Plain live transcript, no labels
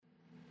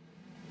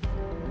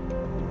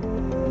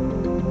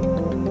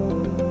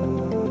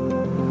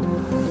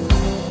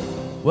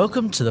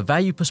Welcome to the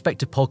Value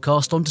Perspective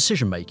podcast on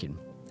decision making.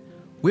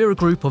 We're a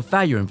group of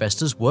value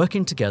investors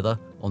working together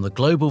on the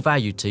global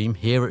value team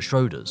here at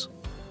Schroders.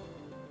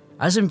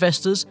 As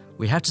investors,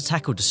 we have to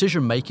tackle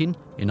decision making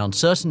in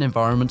uncertain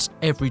environments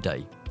every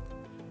day.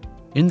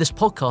 In this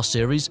podcast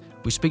series,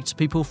 we speak to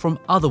people from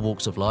other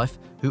walks of life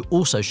who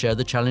also share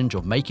the challenge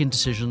of making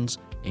decisions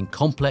in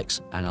complex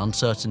and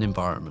uncertain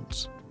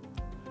environments.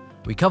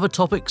 We cover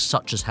topics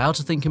such as how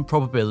to think in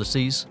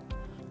probabilities,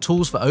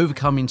 tools for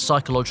overcoming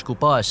psychological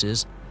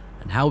biases,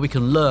 and how we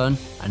can learn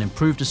and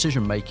improve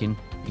decision making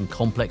in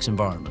complex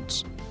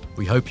environments.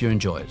 We hope you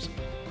enjoy it.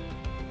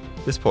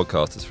 This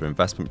podcast is for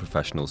investment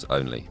professionals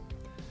only.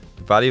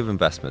 The value of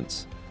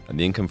investments and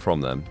the income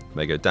from them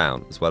may go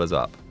down as well as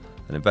up,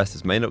 and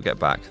investors may not get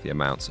back the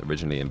amounts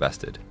originally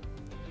invested.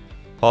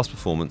 Past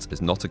performance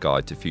is not a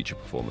guide to future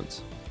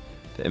performance.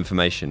 The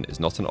information is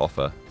not an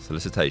offer,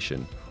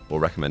 solicitation, or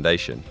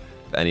recommendation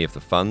for any of the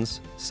funds,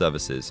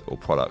 services, or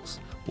products,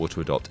 or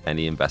to adopt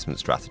any investment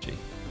strategy.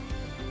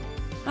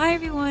 Hi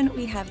everyone,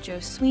 we have Joe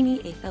Sweeney,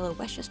 a fellow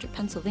Westchester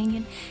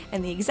Pennsylvanian,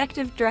 and the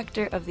Executive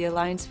Director of the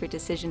Alliance for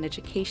Decision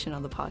Education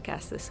on the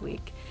podcast this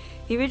week.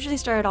 He originally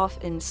started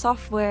off in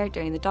software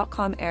during the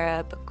dot-com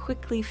era, but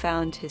quickly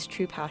found his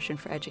true passion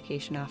for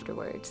education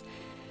afterwards.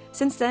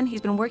 Since then,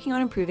 he's been working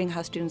on improving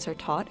how students are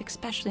taught,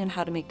 especially on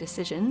how to make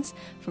decisions,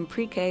 from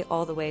pre-K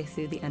all the way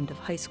through the end of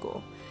high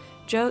school.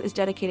 Joe is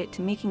dedicated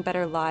to making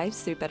better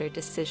lives through better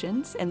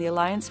decisions, and the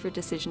Alliance for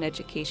Decision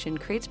Education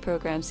creates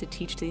programs to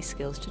teach these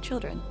skills to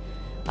children.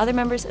 Other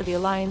members of the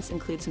Alliance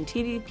include some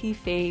TVP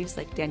faves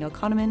like Daniel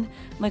Kahneman,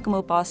 Michael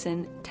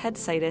Mauboussin, Ted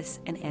Seides,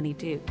 and Annie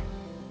Duke.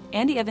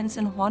 Andy Evans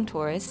and Juan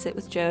Torres sit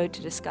with Joe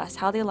to discuss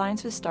how the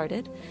Alliance was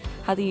started,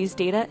 how they use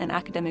data and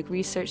academic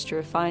research to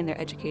refine their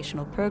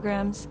educational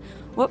programs,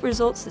 what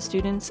results the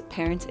students,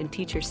 parents, and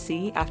teachers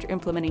see after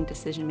implementing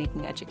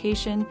decision-making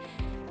education,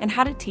 and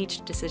how to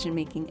teach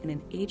decision-making in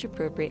an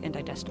age-appropriate and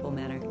digestible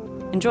manner.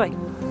 Enjoy!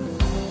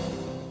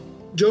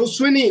 Joe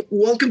Sweeney,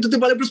 welcome to the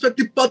Value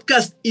Perspective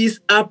podcast. It's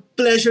a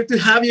pleasure to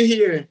have you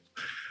here.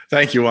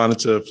 Thank you, Juan.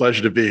 It's a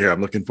pleasure to be here. I'm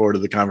looking forward to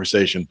the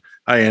conversation.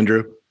 Hi,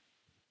 Andrew.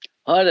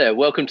 Hi there.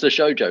 Welcome to the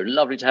show, Joe.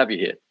 Lovely to have you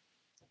here.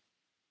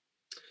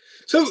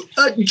 So,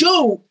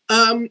 Joe,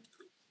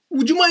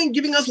 would you mind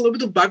giving us a little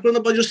bit of background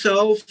about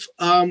yourself?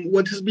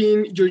 What has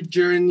been your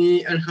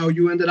journey and how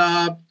you ended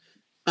up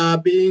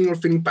being or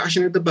feeling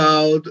passionate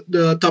about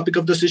the topic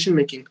of decision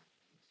making?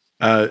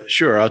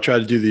 Sure. I'll try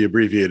to do the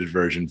abbreviated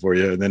version for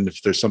you. And then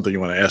if there's something you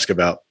want to ask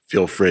about,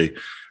 feel free.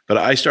 But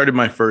I started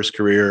my first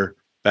career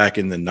back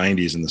in the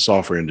 90s in the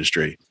software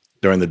industry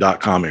during the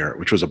dot-com era,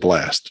 which was a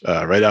blast.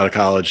 Right out of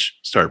college,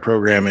 started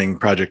programming,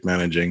 project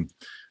managing,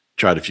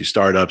 tried a few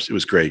startups. It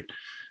was great.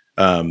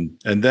 And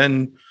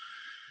then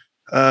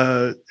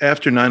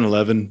after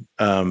 9/11,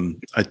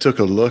 I took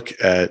a look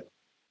at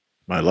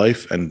my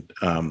life and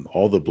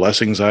all the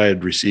blessings I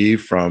had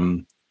received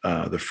from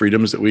the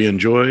freedoms that we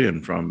enjoy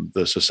and from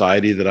the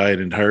society that I had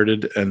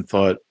inherited, and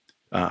thought,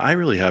 I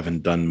really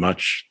haven't done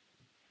much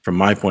from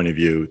my point of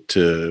view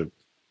to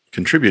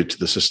contribute to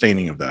the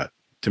sustaining of that,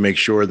 to make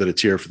sure that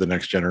it's here for the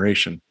next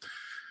generation.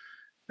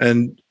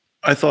 And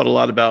I thought a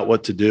lot about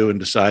what to do and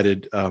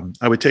decided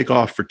I would take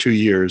off for 2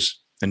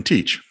 years and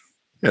teach.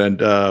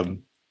 And it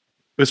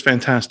was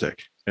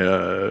fantastic.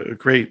 A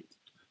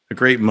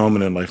great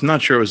moment in life. I'm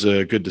not sure it was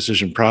a good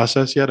decision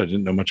process yet. I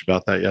didn't know much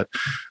about that yet.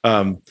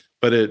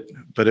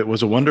 But it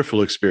was a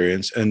wonderful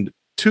experience. And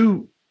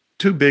two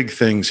big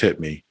things hit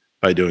me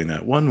by doing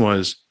that. One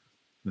was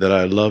that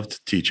I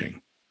loved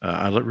teaching.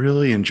 I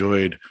really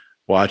enjoyed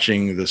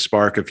watching the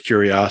spark of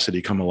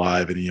curiosity come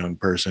alive in a young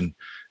person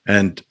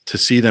and to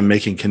see them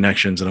making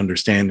connections and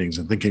understandings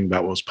and thinking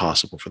about what was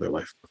possible for their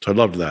life. So I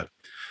loved that.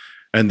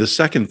 And the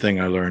second thing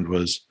I learned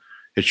was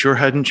it sure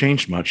hadn't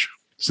changed much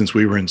since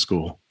we were in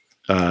school.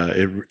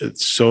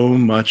 So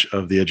much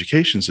of the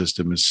education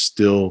system is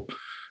still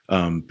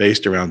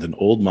based around an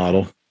old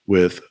model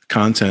with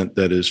content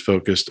that is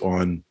focused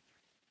on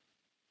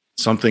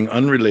something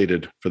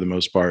unrelated, for the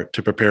most part,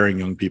 to preparing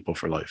young people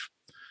for life.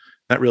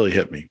 That really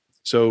hit me.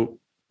 So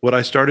what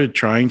I started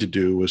trying to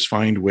do was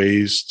find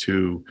ways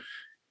to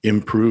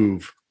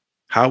improve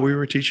how we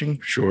were teaching,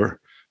 sure,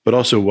 but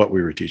also what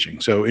we were teaching.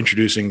 So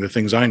introducing the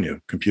things I knew: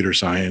 computer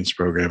science,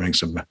 programming,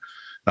 some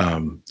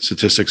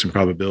statistics and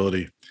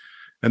probability.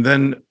 And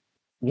then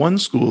one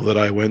school that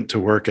I went to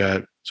work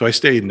at, so I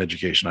stayed in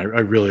education. I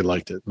really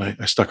liked it. And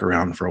I stuck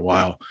around for a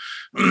while.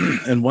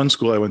 And one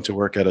school I went to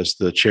work at as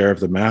the chair of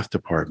the math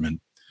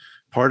department,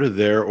 part of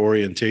their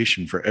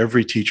orientation for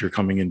every teacher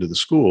coming into the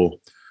school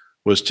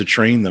was to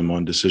train them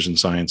on decision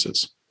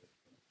sciences.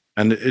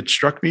 And it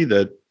struck me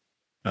that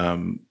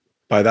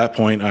by that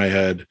point, I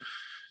had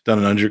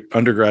done an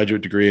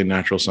undergraduate degree in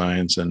natural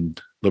science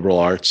and liberal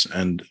arts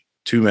and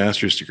 2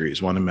 master's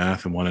degrees, one in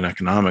math and one in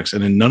economics.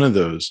 And in none of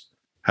those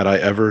had I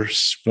ever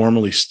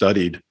formally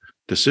studied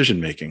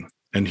decision-making.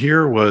 And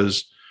here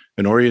was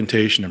an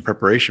orientation and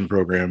preparation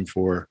program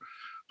for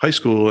high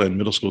school and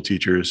middle school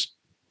teachers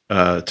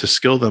to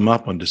skill them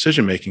up on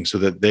decision-making so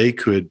that they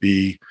could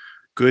be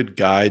good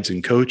guides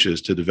and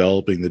coaches to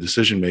developing the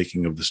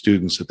decision-making of the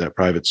students at that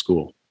private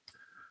school.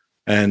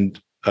 And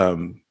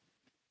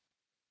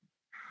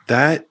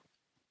that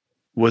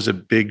was a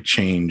big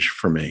change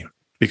for me,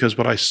 because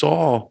what I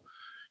saw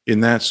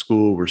in that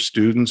school were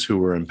students who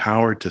were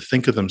empowered to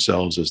think of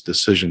themselves as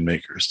decision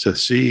makers, to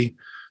see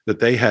that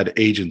they had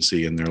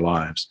agency in their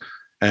lives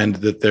and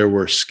that there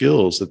were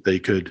skills that they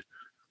could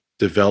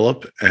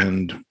develop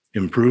and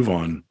improve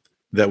on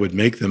that would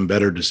make them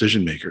better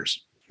decision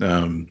makers.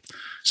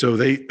 So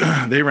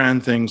they ran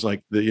things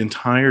like the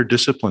entire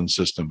discipline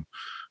system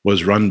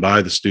was run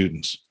by the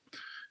students,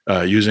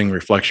 using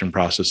reflection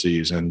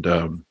processes and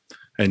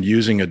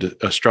using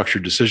a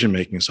structured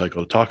decision-making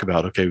cycle to talk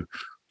about, okay,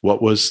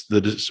 what was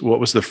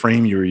the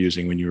frame you were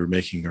using when you were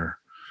making or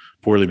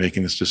poorly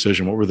making this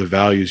decision? What were the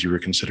values you were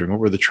considering? What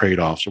were the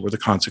trade-offs? What were the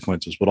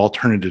consequences? What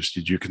alternatives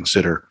did you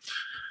consider?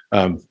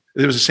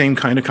 It was the same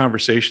kind of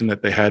conversation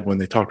that they had when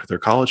they talked with their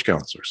college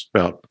counselors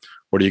about,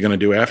 what are you going to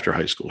do after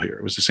high school here?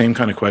 It was the same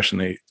kind of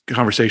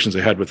conversations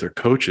they had with their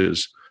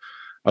coaches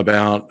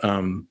about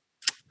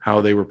how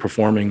they were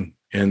performing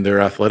in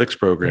their athletics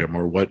program,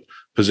 or what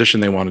position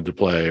they wanted to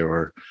play,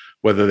 or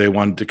whether they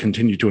wanted to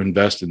continue to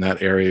invest in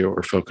that area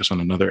or focus on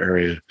another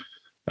area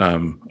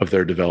of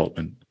their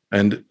development.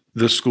 And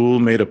the school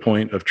made a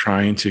point of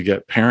trying to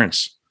get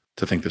parents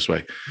to think this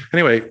way.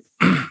 Anyway,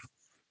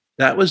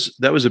 that was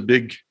a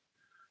big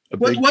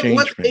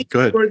change for me. Go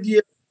ahead.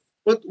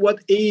 What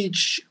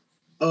age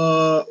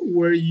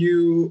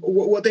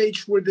what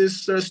age were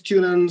these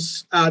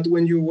students at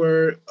when you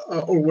were,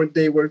 or when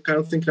they were kind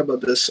of thinking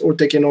about this or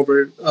taking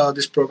over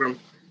this program?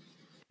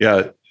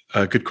 Yeah,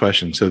 good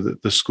question. So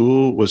the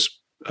school was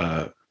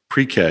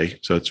pre-K,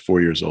 so it's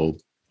 4 years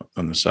old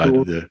on the side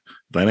of the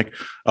Atlantic,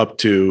 up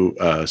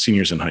to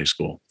seniors in high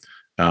school.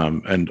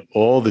 And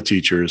all the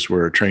teachers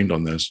were trained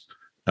on this.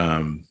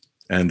 And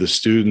the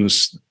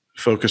students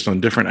focused on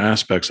different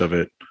aspects of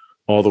it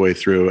all the way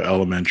through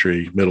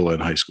elementary, middle,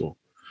 and high school.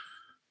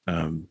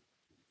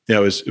 It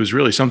was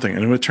really something.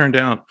 And what it turned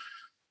out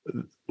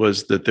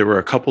was that there were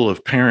a couple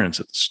of parents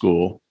at the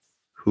school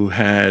who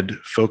had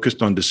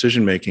focused on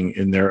decision-making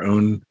in their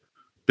own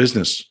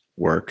business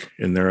work.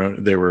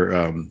 They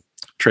were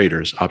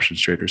traders,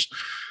 options traders.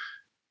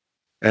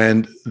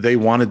 And they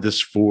wanted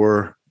this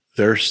for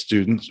their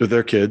students or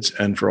their kids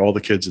and for all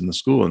the kids in the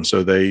school. And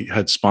so they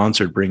had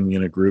sponsored bringing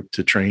in a group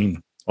to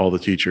train all the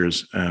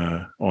teachers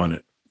on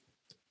it.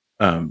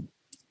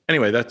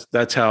 Anyway,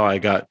 that's how I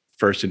got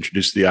first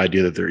introduced to the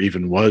idea that there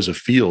even was a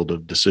field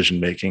of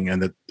decision-making,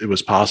 and that it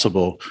was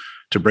possible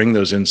to bring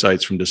those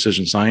insights from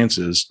decision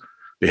sciences,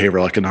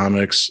 behavioral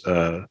economics,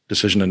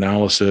 decision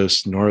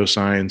analysis,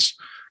 neuroscience,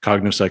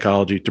 cognitive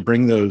psychology, to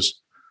bring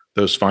those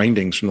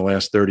findings from the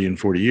last 30 and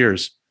 40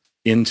 years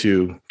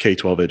into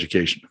K-12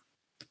 education.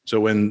 So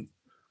when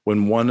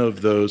one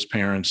of those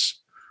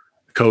parents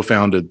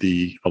co-founded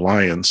the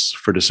Alliance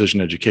for Decision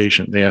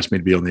Education, they asked me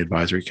to be on the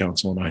advisory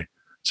council, and I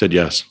said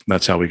yes.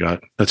 That's how I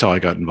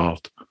got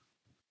involved.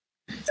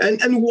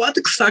 And what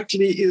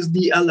exactly is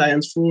the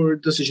Alliance for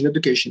Decision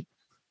Education?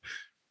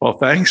 Well,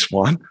 thanks,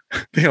 Juan.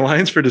 The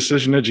Alliance for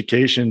Decision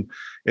Education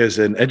is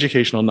an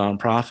educational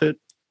nonprofit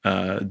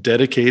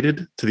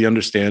dedicated to the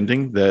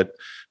understanding that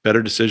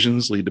better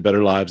decisions lead to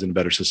better lives and a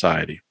better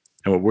society.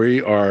 And what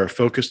we are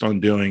focused on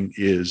doing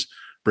is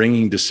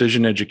bringing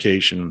decision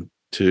education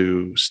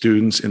to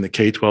students in the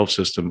K-12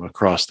 system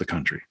across the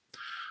country.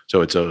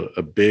 So it's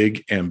a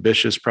big,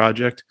 ambitious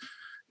project.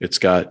 It's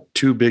got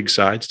two big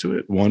sides to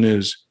it. One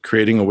is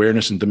creating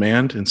awareness and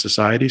demand in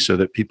society so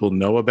that people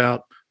know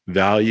about,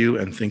 value,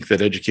 and think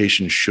that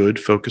education should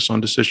focus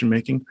on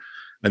decision-making.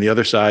 And the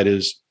other side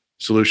is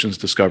solutions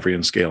discovery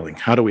and scaling.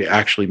 How do we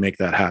actually make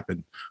that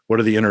happen?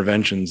 What are the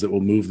interventions that will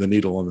move the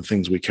needle on the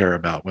things we care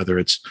about, whether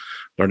it's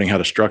learning how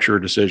to structure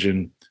a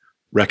decision,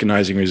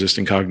 recognizing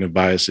resistant cognitive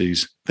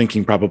biases,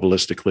 thinking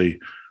probabilistically,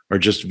 or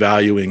just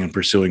valuing and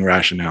pursuing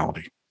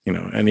rationality,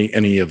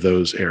 any of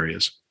those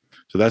areas.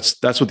 So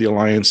that's what the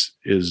Alliance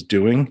is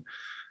doing.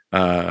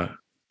 The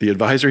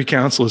advisory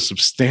council is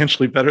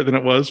substantially better than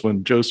it was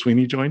when Joe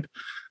Sweeney joined.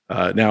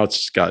 Now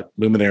it's got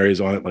luminaries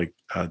on it like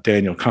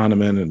Daniel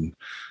Kahneman and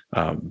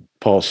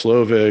Paul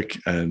Slovic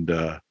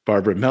and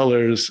Barbara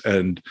Mellers.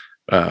 And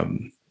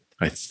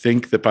I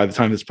think that by the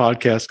time this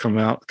podcast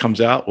comes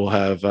out, we'll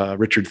have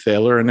Richard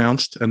Thaler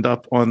announced and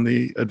up on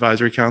the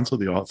advisory council,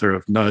 the author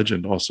of Nudge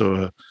and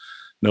also a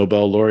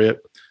Nobel laureate.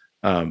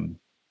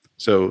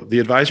 So the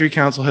advisory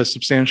council has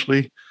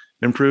substantially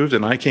improved,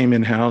 and I came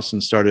in-house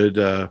and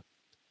started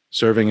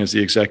serving as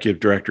the executive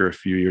director a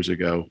few years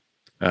ago,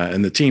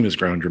 and the team has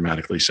grown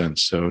dramatically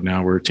since. So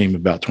now we're a team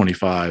of about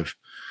 25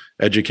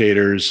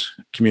 educators,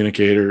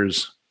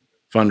 communicators,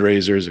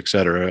 fundraisers, et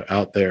cetera,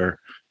 out there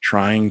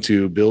trying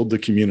to build the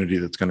community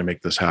that's going to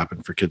make this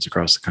happen for kids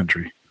across the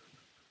country.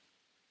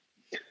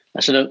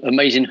 That's an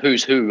amazing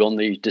who's who on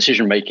the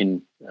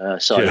decision-making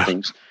side of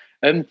things.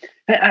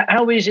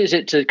 How easy is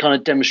it to kind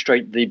of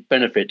demonstrate the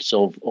benefits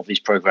of these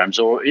programs,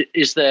 or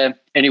is there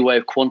any way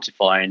of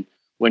quantifying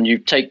when you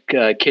take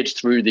kids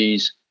through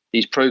these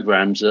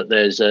programs that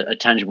there's a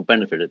tangible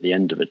benefit at the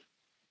end of it?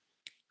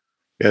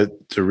 Yeah,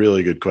 it's a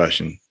really good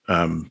question.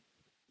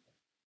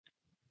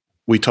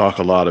 We talk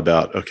a lot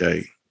about,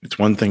 okay, it's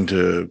one thing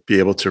to be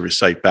able to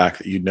recite back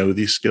that you know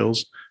these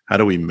skills. How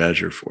do we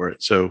measure for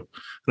it? So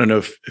I don't know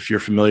if you're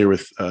familiar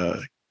with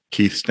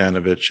Keith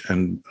Stanovich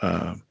and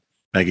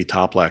Maggie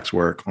Toplak's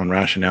work on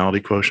rationality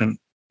quotient.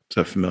 Is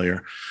that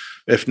familiar?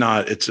 If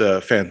not,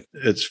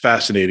 it's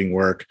fascinating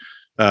work.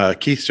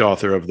 Keith's the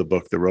author of the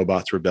book, The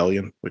Robot's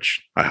Rebellion,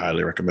 which I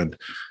highly recommend.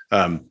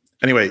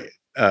 Anyway,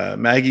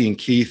 Maggie and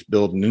Keith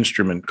build an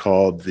instrument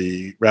called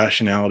the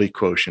rationality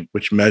quotient,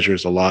 which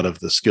measures a lot of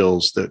the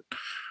skills that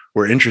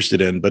we're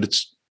interested in, but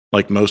it's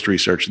like most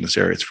research in this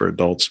area, it's for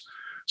adults.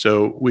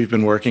 So we've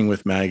been working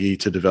with Maggie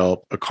to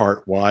develop a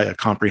CART-Y, a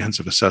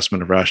comprehensive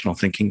assessment of rational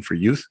thinking for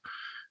youth,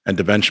 and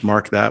to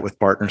benchmark that with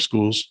partner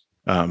schools,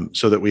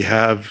 so that we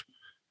have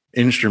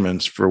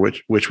instruments for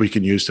which we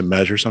can use to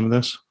measure some of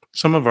this.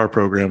 Some of our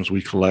programs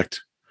we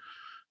collect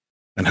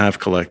and have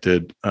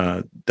collected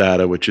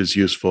data, which is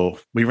useful.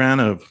 We ran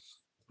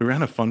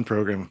a fun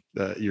program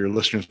that your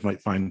listeners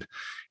might find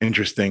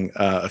interesting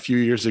a few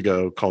years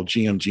ago called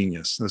GM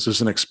Genius. This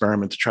is an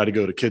experiment to try to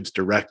go to kids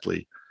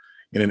directly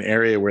in an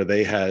area where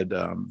they had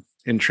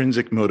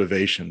intrinsic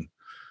motivation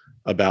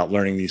about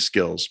learning these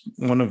skills.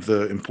 One of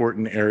the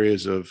important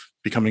areas of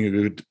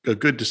becoming a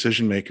good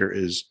decision maker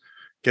is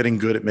getting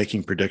good at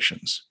making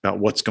predictions about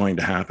what's going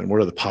to happen.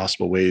 What are the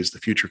possible ways the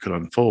future could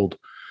unfold?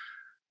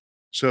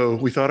 So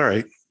we thought, all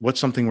right, what's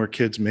something where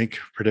kids make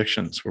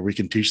predictions, where we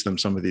can teach them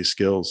some of these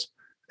skills?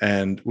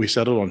 And we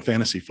settled on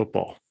fantasy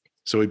football.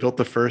 So we built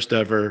the first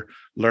ever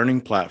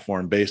learning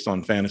platform based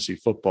on fantasy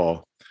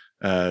football,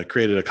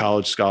 created a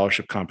college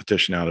scholarship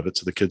competition out of it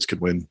so the kids could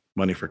win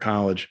money for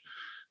college.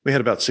 We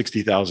had about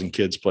 60,000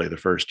 kids play the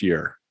first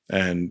year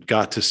and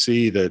got to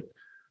see that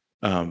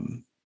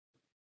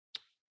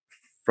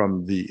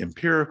from the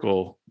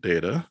empirical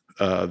data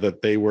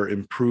that they were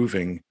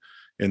improving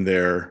in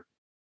their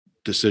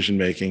decision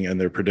making and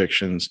their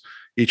predictions.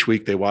 Each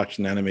week they watched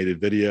an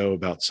animated video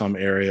about some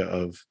area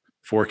of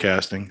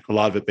forecasting, a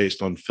lot of it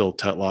based on Phil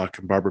Tetlock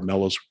and Barbara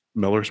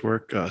Miller's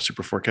work,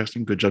 Super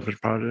Forecasting, Good Judgment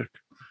Project.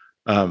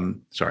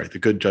 The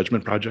Good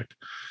Judgment Project.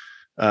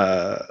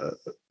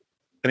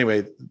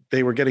 Anyway,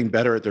 they were getting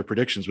better at their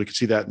predictions. We could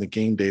see that in the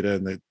game data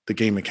and the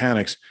game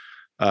mechanics.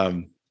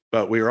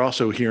 But we were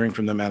also hearing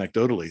from them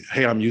anecdotally,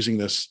 hey, I'm using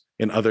this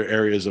in other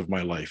areas of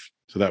my life.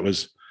 So that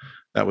was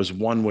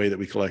one way that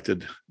we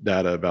collected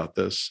data about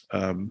this.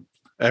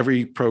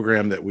 Every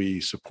program that we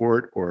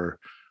support or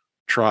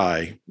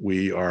try,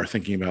 we are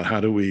thinking about how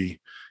do we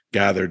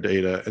gather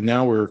data. And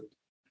now we're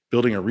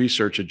building a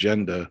research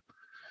agenda.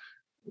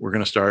 We're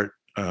going to start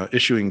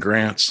issuing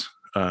grants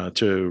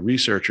to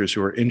researchers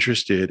who are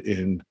interested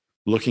in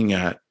looking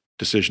at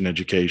decision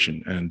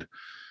education. And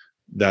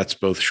that's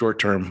both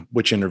short-term,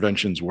 which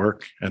interventions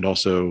work, and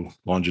also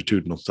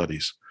longitudinal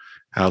studies.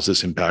 How's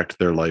this impact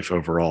their life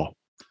overall?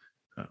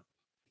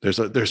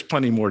 There's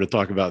plenty more to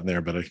talk about in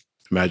there, but I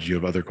imagine you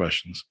have other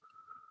questions.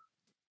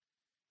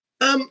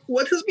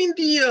 What has been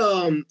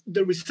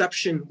the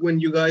reception when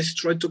you guys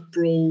try to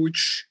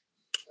approach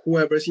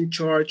whoever's in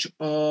charge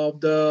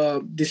of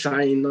the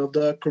design of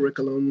the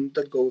curriculum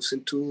that goes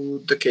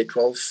into the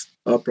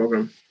K-12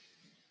 program?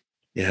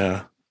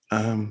 Yeah.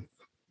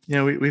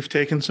 We've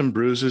taken some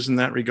bruises in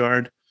that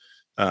regard.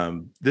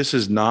 This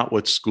is not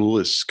what school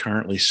is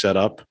currently set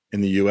up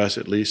in the U.S.,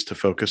 at least, to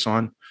focus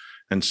on.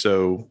 And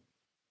so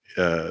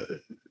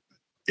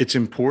it's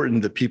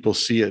important that people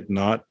see it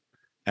not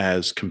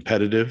as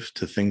competitive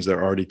to things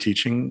they're already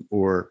teaching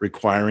or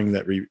requiring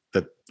that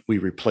we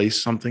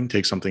replace something,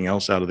 take something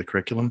else out of the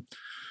curriculum.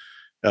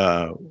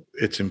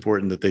 It's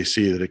important that they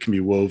see that it can be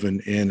woven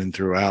in and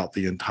throughout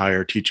the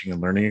entire teaching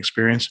and learning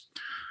experience.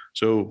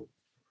 So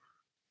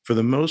for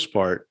the most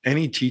part,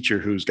 any teacher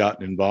who's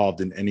gotten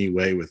involved in any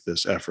way with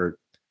this effort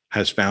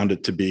has found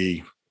it to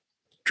be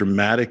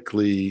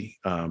dramatically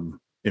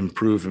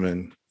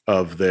improvement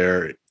of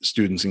their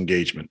students'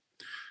 engagement.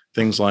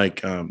 Things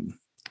like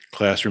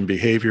classroom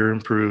behavior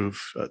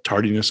improve,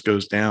 tardiness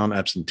goes down,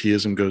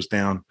 absenteeism goes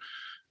down.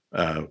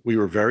 We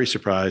were very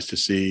surprised to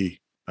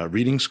see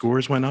reading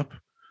scores went up.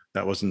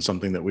 That wasn't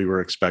something that we were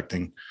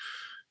expecting.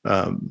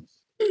 So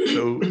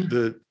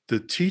the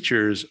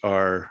teachers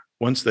are,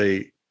 once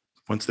they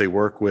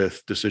work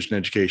with decision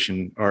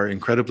education, are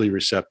incredibly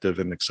receptive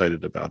and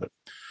excited about it.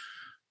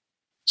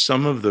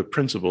 Some of the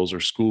principals or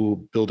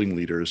school building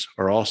leaders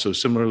are also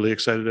similarly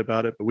excited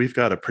about it, but we've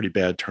got a pretty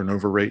bad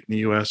turnover rate in the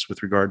US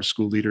with regard to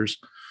school leaders.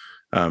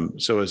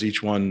 So as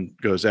each one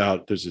goes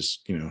out, there's this,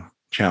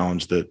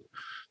 challenge that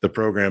the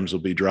programs will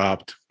be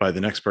dropped by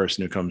the next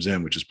person who comes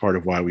in, which is part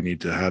of why we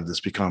need to have this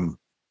become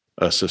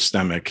a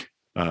systemic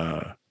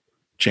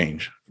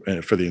change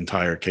for the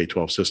entire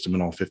K-12 system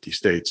in all 50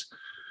 states.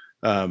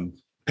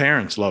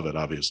 Parents love it,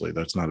 obviously.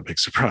 That's not a big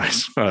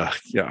surprise.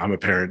 I'm a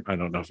parent. I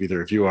don't know if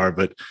either of you are,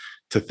 but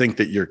to think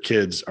that your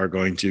kids are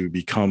going to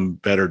become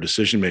better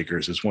decision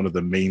makers is one of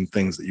the main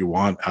things that you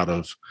want out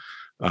of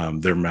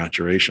their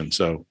maturation.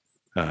 So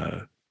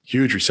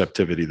huge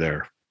receptivity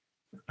there.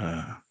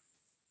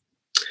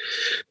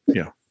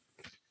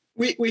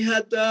 We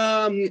had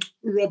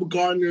Rob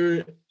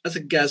Garner as a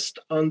guest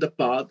on the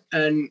pod,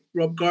 and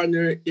Rob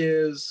Garner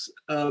is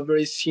a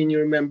very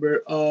senior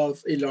member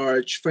of a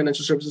large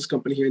financial services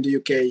company here in the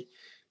UK,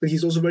 but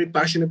he's also very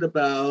passionate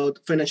about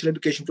financial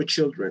education for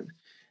children.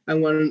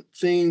 And one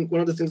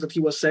of the things that he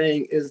was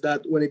saying is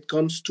that when it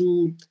comes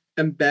to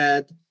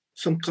embed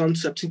some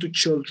concepts into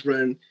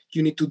children,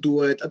 you need to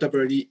do it at a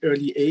very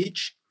early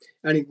age.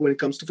 And when it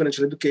comes to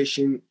financial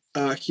education,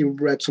 he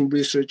read some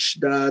research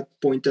that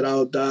pointed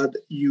out that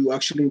you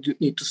actually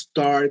need to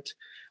start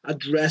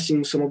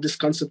addressing some of these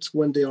concepts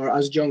when they are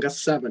as young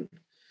as 7.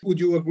 Would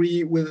you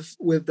agree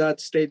with that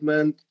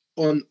statement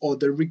on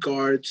other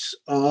regards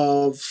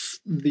of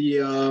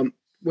the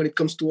when it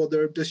comes to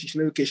other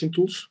decision education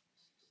tools?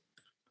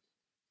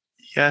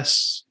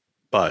 Yes,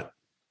 but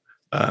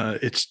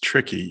it's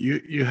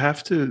tricky. You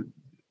have to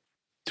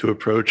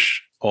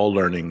approach all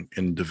learning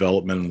in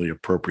developmentally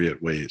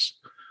appropriate ways.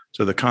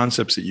 So the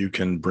concepts that you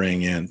can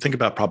bring in, think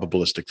about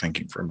probabilistic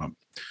thinking for a moment.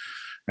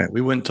 Right? We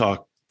wouldn't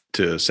talk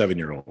to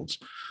 7-year-olds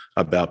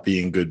about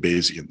being good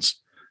Bayesians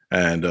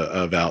and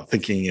about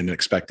thinking in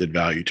expected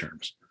value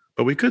terms.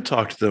 But we could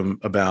talk to them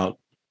about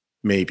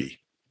maybe,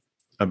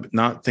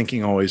 not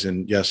thinking always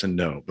in yes and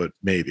no, but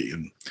maybe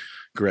and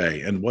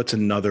gray, and what's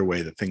another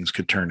way that things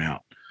could turn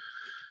out.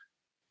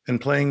 And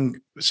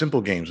playing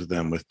simple games with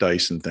them with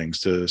dice and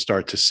things to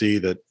start to see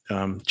that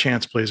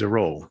chance plays a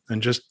role,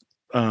 and just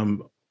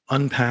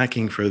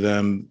unpacking for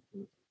them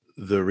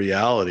the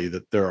reality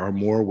that there are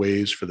more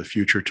ways for the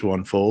future to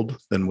unfold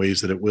than ways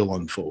that it will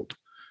unfold.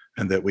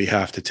 And that we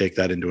have to take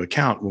that into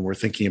account when we're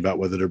thinking about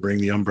whether to bring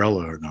the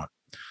umbrella or not.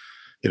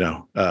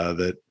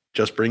 That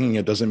just bringing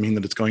it doesn't mean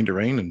that it's going to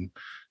rain, and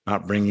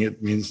not bringing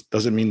it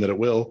doesn't mean that it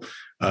will.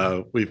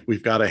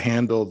 We've got to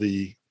handle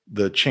the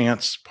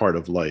chance part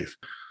of life.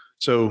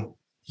 So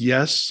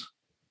yes,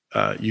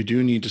 you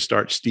do need to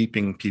start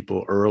steeping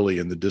people early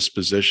in the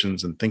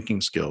dispositions and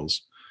thinking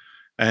skills.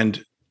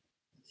 And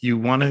you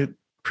want to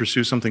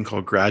pursue something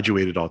called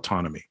graduated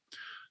autonomy.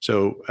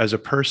 So as a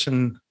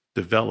person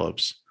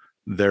develops,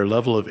 their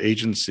level of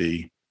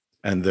agency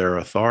and their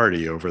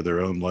authority over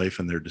their own life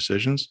and their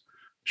decisions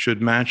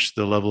should match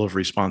the level of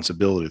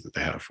responsibility that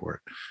they have for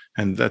it.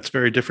 And that's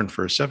very different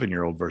for a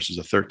 7-year-old versus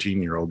a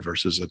 13-year-old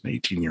versus an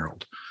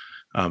 18-year-old.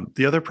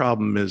 The other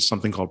problem is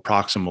something called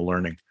proximal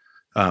learning.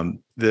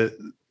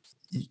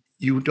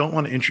 You don't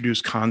want to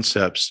introduce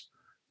concepts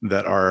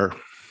that are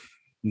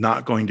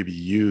not going to be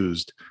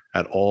used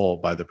at all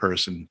by the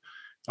person,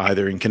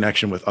 either in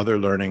connection with other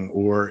learning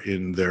or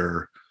in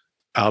their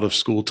out of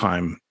school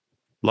time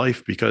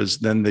life, because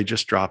then they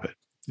just drop it.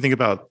 Think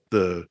about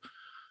the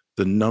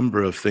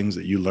number of things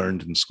that you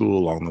learned in school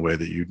along the way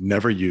that you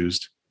never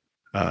used,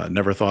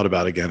 never thought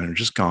about again, and are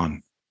just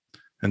gone.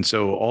 And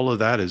so all of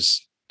that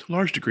is, to a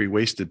large degree,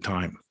 wasted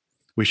time.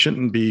 We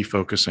shouldn't be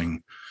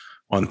focusing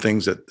on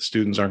things that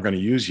students aren't going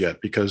to use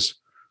yet, because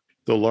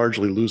they'll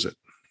largely lose it.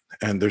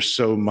 And there's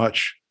so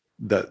much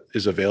that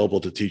is available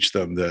to teach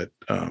them that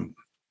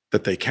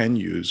that they can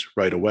use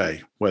right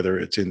away, whether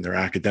it's in their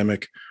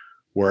academic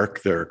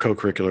work, their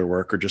co-curricular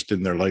work, or just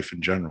in their life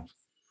in general.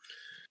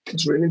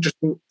 It's really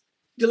interesting.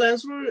 The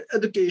Alliance for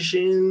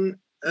Education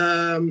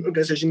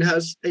organization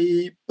has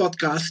a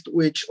podcast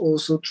which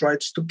also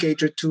tries to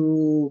cater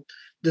to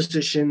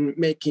decision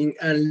making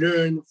and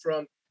learn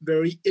from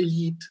very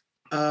elite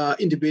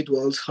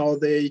individuals how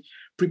they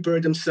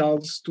prepare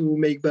themselves to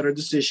make better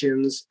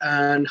decisions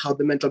and how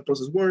the mental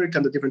process works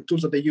and the different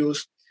tools that they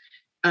use.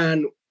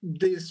 And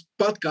this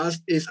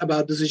podcast is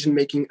about decision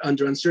making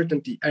under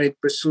uncertainty, and it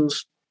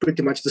pursues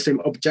pretty much the same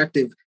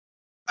objective.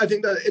 I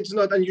think that it's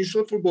not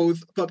unusual for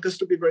both podcasts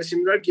to be very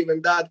similar,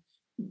 given that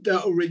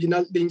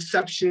the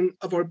inception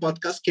of our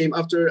podcast came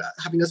after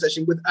having a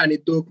session with Annie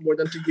Duke more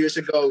than 2 years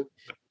ago,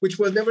 which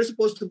was never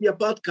supposed to be a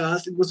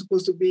podcast. It was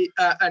supposed to be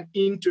an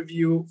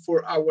interview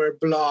for our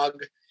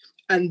blog.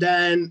 And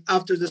then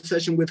after the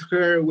session with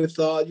her, we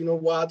thought, you know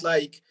what,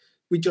 like,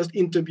 we just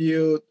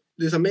interviewed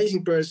this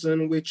amazing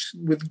person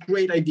with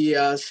great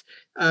ideas.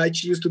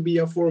 She used to be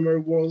a former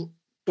world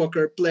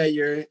poker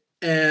player.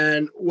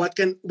 And what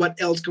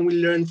else can we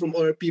learn from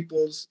other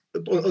people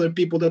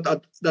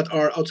that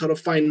are outside of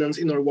finance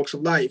in our walks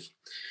of life?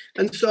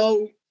 And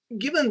so,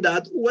 given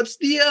that, what's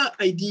the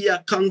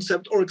idea,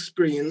 concept, or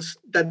experience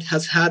that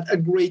has had a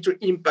greater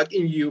impact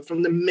in you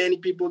from the many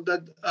people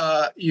that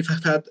you've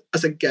had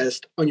as a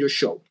guest on your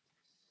show?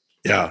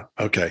 Yeah.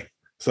 Okay.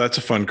 So that's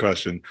a fun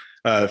question.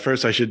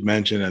 First, I should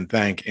mention and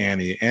thank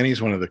Annie.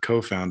 Annie's one of the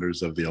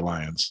co-founders of the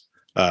Alliance,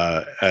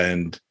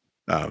 and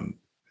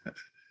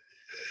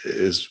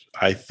is,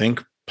 I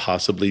think,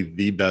 possibly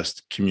the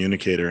best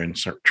communicator and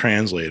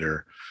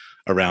translator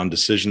around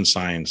decision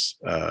science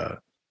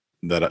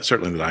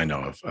that I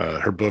know of.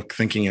 Her book,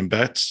 Thinking in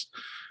Bets,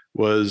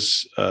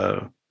 was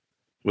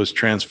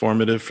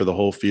transformative for the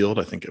whole field.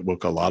 I think it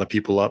woke a lot of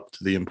people up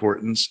to the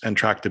importance and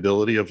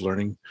tractability of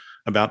learning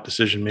about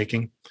decision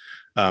making.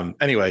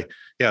 Anyway,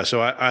 yeah. So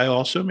I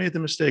also made the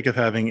mistake of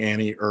having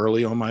Annie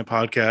early on my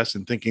podcast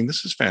and thinking,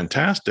 this is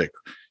fantastic.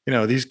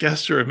 these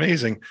guests are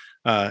amazing.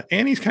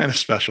 Annie's kind of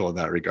special in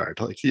that regard.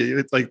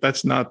 Like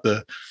that's not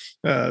going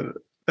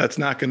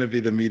to be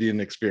the median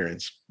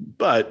experience.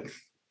 But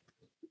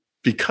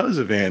because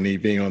of Annie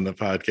being on the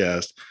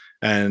podcast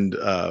and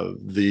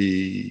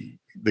the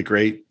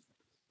great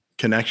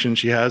connection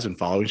she has and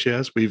following she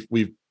has,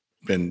 we've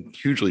been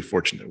hugely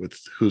fortunate with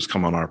who's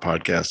come on our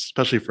podcast,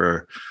 especially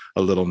for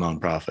a little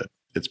nonprofit.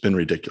 It's been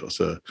ridiculous.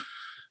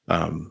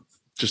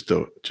 Just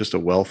a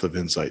wealth of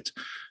insights.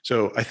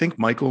 So I think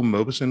Michael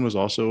Mobison was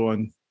also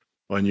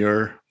on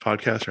your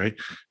podcast, right?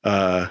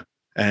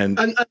 And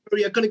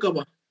Maria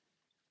Konikova.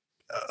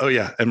 Oh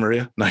yeah, and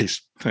Maria,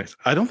 nice.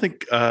 I don't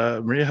think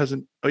Maria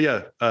hasn't. Oh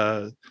yeah,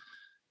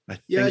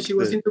 she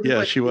was interviewed.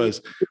 Yeah, she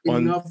was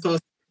on.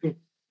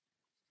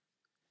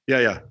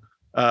 Yeah.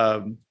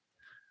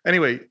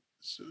 Anyway,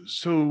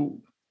 so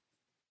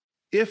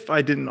if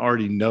I didn't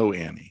already know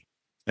Annie,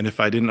 and if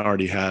I didn't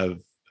already have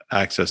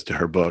access to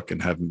her book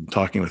and have been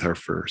talking with her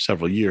for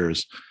several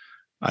years,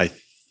 I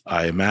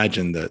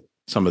imagine that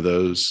some of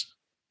those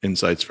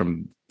insights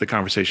from the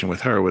conversation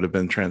with her would have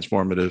been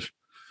transformative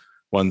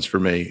ones for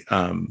me.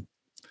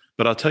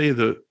 But I'll tell you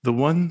the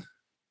one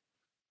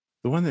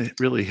that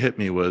really hit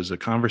me was a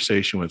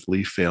conversation with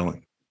Lee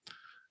Failing.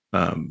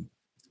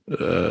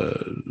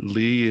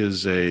 Lee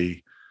is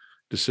a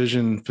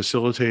decision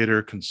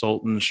facilitator,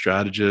 consultant,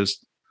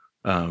 strategist,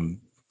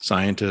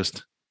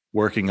 scientist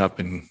working up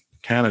in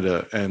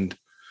Canada. And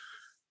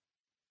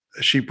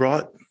she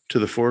brought to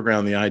the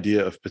foreground the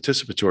idea of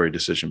participatory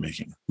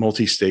decision-making,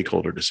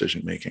 multi-stakeholder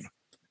decision-making.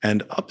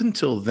 And up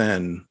until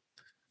then,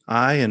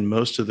 I and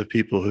most of the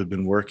people who had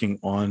been working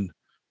on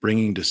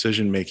bringing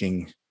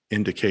decision-making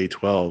into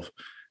K-12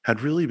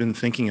 had really been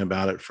thinking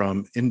about it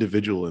from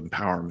individual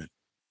empowerment.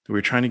 We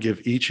were trying to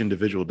give each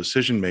individual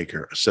decision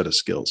maker a set of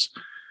skills.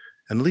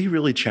 And Lee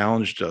really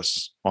challenged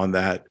us on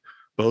that,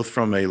 both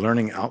from a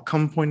learning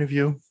outcome point of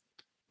view,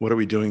 what are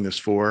we doing this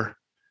for,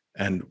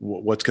 and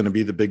what's going to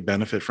be the big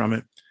benefit from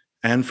it,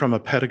 and from a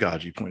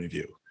pedagogy point of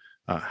view.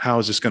 How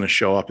is this going to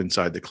show up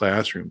inside the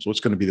classrooms? What's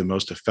going to be the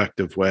most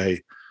effective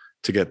way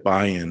to get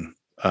buy-in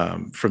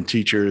from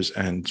teachers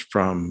and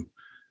from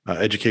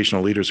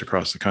educational leaders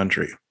across the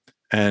country?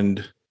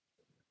 And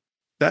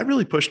that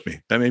really pushed me.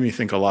 That made me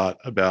think a lot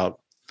about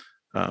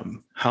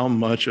how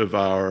much of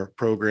our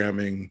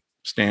programming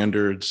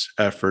standards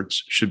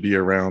efforts should be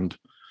around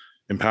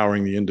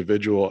empowering the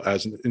individual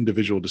as an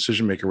individual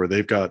decision maker, where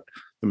they've got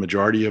the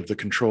majority of the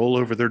control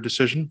over their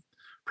decision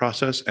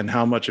process, and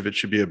how much of it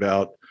should be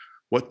about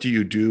what do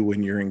you do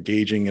when you're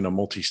engaging in a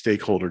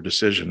multi-stakeholder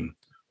decision,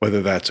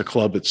 whether that's a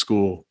club at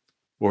school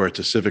or it's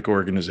a civic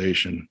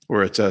organization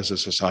or it's as a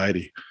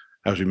society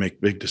as we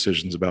make big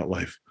decisions about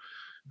life,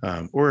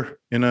 or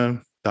in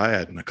a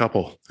dyad and a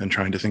couple, and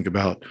trying to think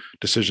about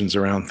decisions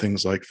around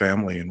things like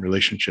family and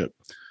relationship.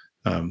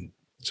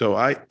 So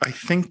I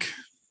think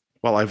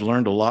while I've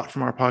learned a lot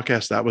from our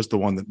podcast, that was the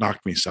one that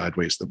knocked me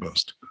sideways the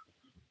most.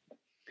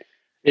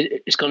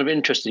 It's kind of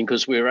interesting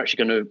because we're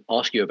actually going to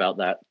ask you about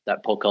that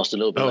podcast a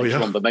little bit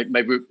later on, but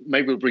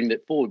maybe we'll bring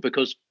that forward,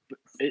 because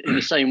in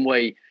the same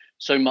way,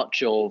 so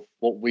much of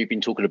what we've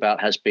been talking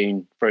about has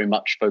been very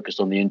much focused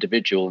on the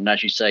individual. And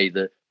as you say,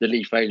 the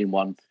Lee Failing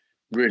one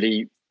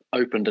really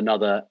opened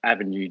another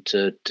avenue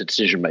to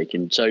decision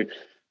making. So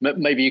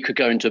maybe you could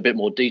go into a bit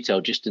more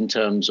detail just in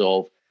terms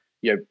of,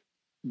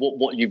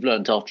 what you've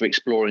learned after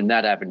exploring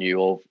that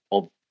avenue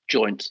of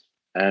joint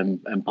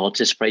and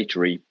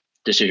participatory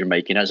decision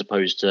making, as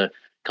opposed to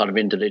kind of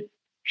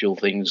individual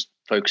things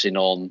focusing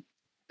on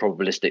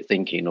probabilistic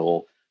thinking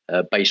or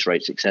base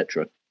rates,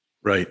 etc.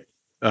 Right.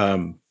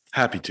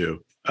 Happy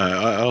to.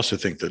 I also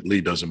think that Lee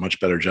does a much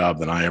better job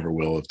than I ever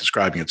will of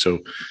describing it. So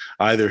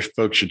either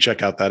folks should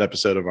check out that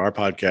episode of our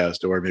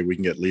podcast, or maybe we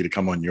can get Lee to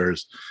come on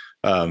yours,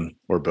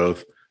 or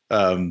both.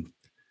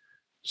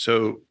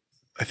 So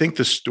I think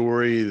the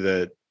story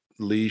that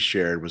Lee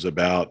shared was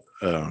about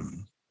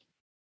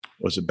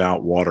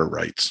water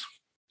rights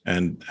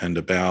and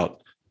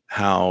about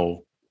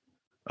how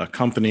a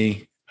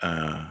company,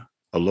 a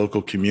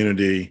local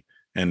community,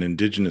 and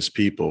indigenous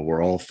people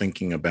were all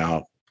thinking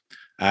about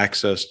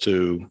access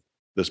to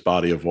this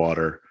body of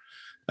water,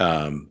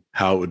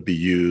 how it would be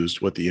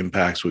used, what the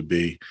impacts would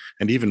be,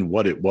 and even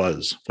what it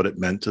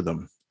meant to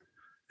them.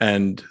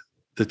 And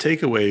the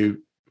takeaway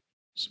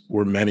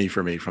were many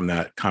for me from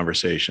that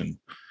conversation.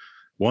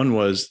 One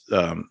was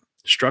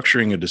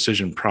structuring a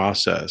decision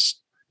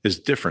process is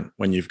different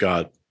when you've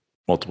got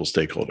multiple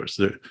stakeholders.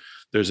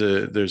 There's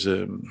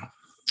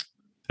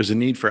a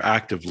need for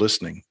active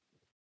listening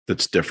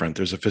that's different.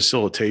 There's a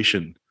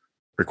facilitation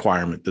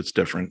requirement that's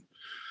different.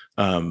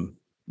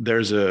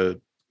 There's a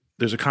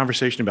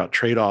conversation about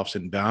trade-offs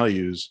and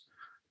values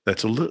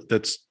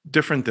that's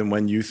different than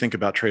when you think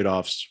about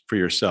trade-offs for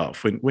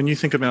yourself. When you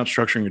think about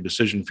structuring a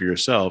decision for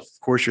yourself,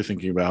 of course, you're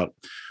thinking about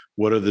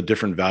what are the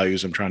different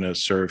values I'm trying to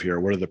serve here?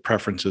 What are the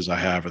preferences I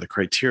have or the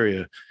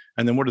criteria?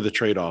 And then what are the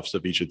trade-offs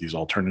of each of these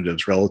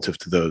alternatives relative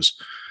to those?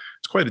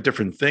 It's quite a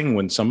different thing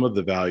when some of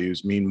the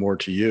values mean more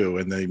to you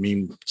and they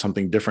mean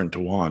something different to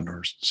Juan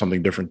or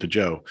something different to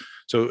Joe.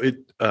 So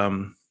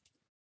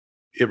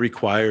it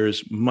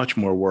requires much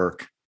more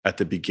work at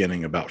the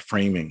beginning about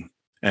framing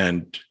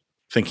and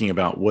thinking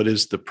about what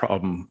is the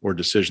problem or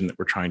decision that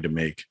we're trying to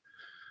make,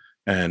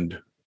 and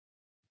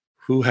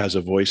who has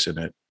a voice in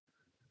it,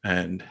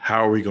 and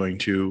how are we going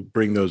to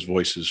bring those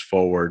voices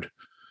forward?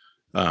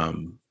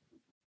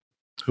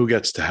 Who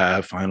gets to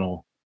have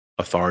final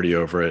authority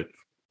over it?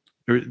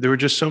 There were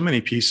just so many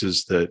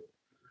pieces that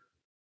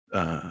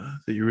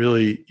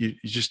you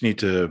just need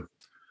to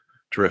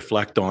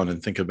reflect on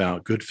and think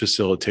about. Good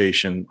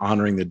facilitation,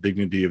 honoring the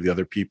dignity of the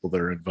other people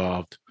that are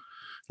involved.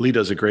 Lee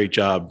does a great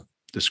job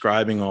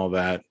describing all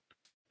that,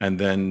 and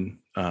then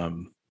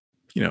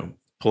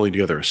pulling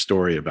together a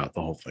story about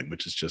the whole thing,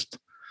 which is just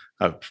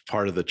a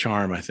part of the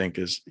charm, I think,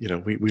 is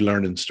we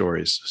learn in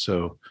stories.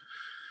 So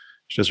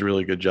she does a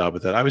really good job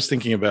with that. I was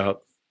thinking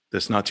about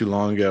this not too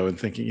long ago and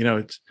thinking,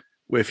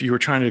 if you were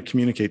trying to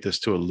communicate this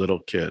to a little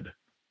kid,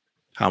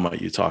 how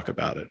might you talk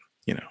about it?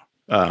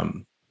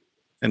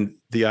 And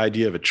the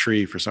idea of a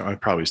tree, I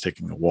probably was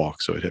taking a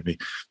walk, so it hit me.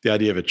 The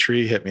idea of a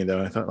tree hit me,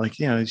 though. I thought,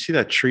 you see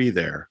that tree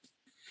there?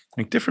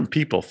 Like, different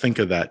people think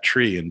of that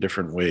tree in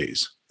different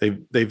ways.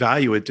 They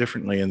value it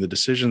differently, and the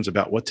decisions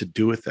about what to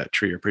do with that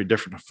tree are pretty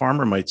different. A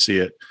farmer might see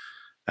it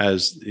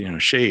as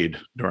shade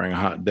during a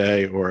hot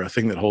day, or a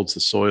thing that holds the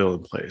soil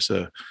in place.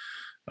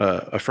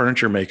 A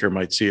furniture maker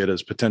might see it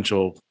as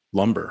potential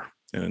lumber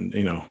and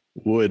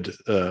wood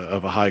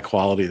of a high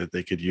quality that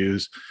they could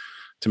use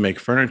to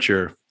make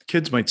furniture.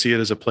 Kids might see it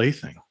as a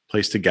plaything, a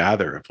place to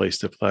gather, a place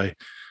to play.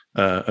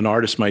 An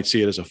artist might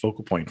see it as a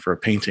focal point for a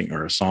painting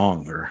or a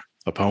song or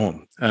a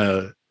poem.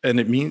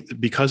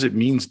 And because it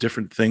means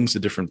different things to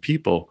different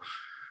people,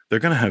 they're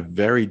going to have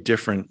very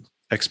different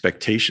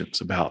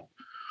expectations about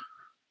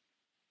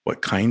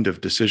what kind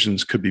of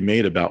decisions could be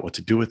made about what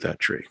to do with that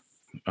tree.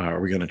 Are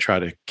we going to try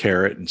to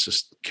care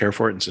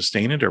for it and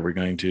sustain it? Are we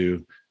going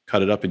to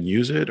cut it up and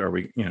use it? Are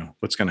we,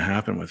 what's going to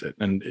happen with it?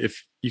 And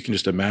if you can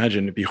just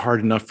imagine, it'd be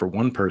hard enough for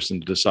one person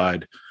to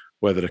decide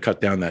whether to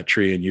cut down that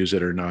tree and use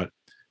it or not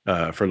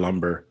for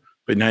lumber.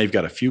 But now you've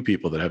got a few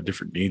people that have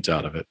different needs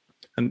out of it.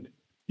 And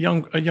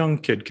a young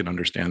kid can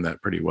understand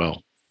that pretty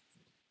well.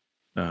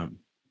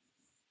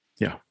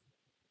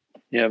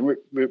 Yeah,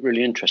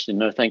 really interesting.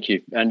 No, thank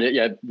you. And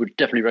would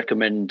definitely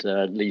recommend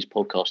Lee's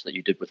podcast that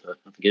you did with her.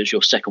 I think it was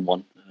your second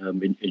one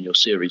in your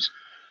series.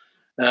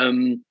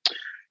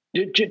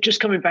 Just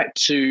coming back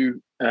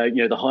to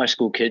the high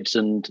school kids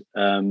and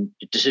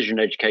decision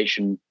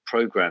education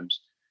programs.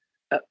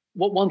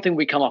 One thing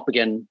we come up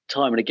again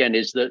time and again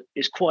is that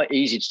it's quite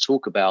easy to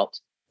talk about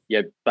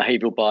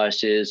behavioral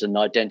biases and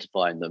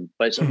identifying them,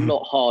 but it's a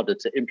lot harder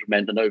to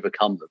implement and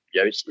overcome them.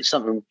 It's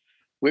something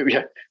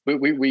we're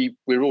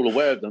all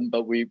aware of them,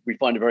 but we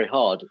find it very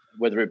hard,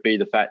 whether it be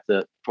the fact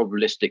that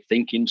probabilistic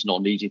thinking is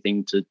not an easy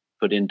thing to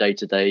put in day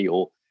to day,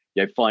 or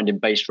finding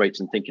base rates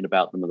and thinking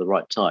about them at the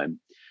right time.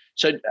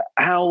 So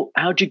how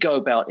do you go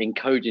about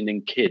encoding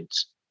in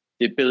kids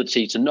the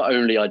ability to not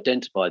only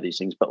identify these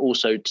things, but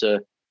also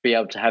to be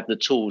able to have the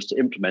tools to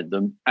implement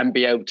them and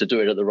be able to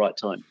do it at the right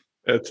time?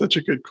 That's such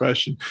a good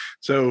question.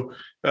 So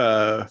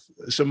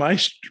my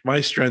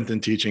strength in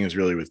teaching is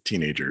really with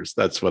teenagers.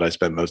 That's what I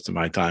spend most of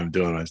my time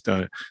doing when I was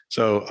doing it.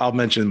 So I'll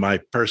mention my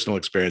personal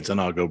experience, and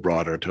I'll go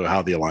broader to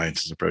how the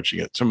Alliance is approaching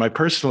it. So my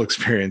personal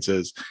experience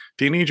is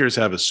teenagers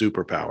have a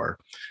superpower,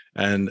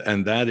 and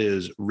that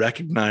is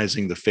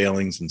recognizing the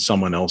failings in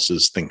someone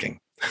else's thinking.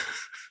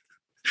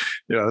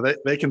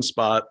 They can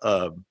spot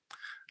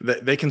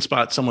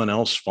someone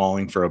else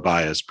falling for a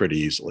bias pretty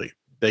easily.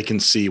 They can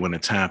see when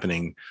it's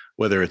happening,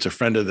 whether it's a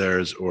friend of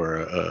theirs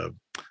or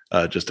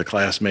just a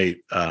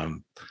classmate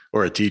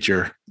or a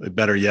teacher,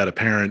 better yet, a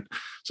parent.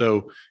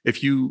 So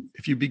if you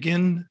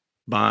begin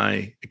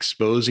by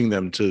exposing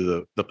them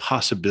to the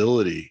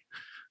possibility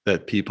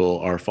that people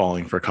are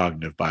falling for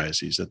cognitive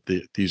biases,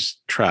 that these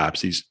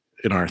traps, these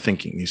in our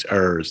thinking, these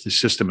errors, these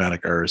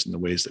systematic errors in the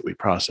ways that we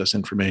process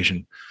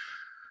information,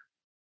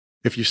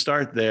 if you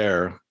start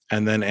there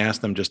and then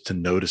ask them just to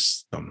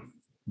notice them,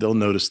 they'll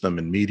notice them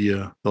in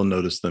media. They'll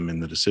notice them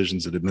in the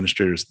decisions that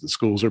administrators at the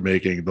schools are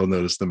making. They'll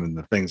notice them in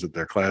the things that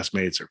their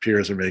classmates or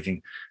peers are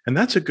making. And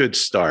that's a good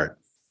start.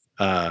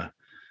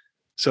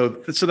 So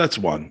that's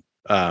one.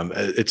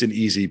 It's an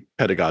easy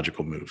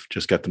pedagogical move.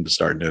 Just get them to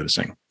start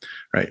noticing,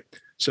 right?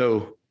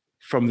 So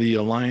from the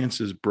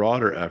Alliance's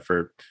broader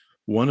effort,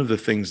 one of the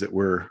things that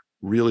we're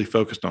really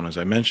focused on, as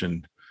I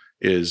mentioned,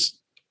 is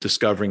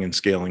discovering and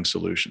scaling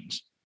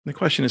solutions. The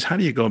question is, how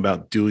do you go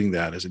about doing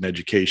that as an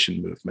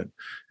education movement?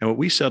 And what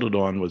we settled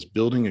on was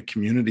building a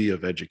community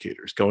of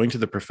educators, going to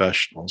the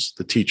professionals,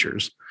 the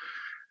teachers,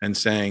 and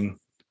saying,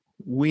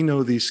 we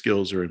know these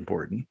skills are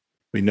important.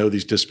 We know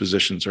these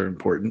dispositions are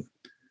important.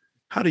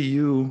 How do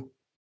you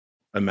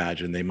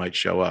imagine they might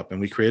show up?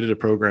 And we created a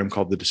program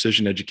called the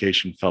Decision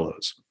Education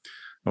Fellows.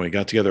 And we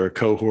got together a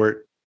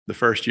cohort the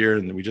first year,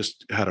 and we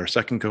just had our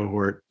second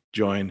cohort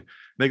join.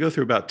 They go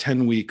through about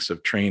 10 weeks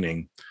of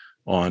training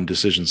on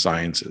decision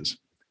sciences.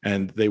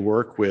 And they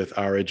work with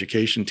our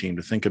education team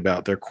to think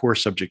about their core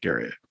subject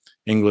area,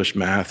 English,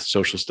 math,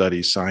 social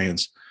studies,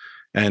 science,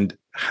 and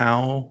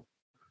how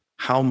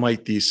how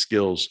might these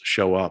skills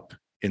show up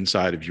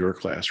inside of your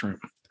classroom?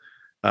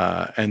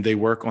 And they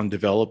work on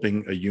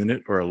developing a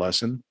unit or a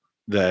lesson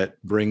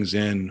that brings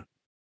in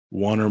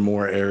one or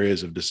more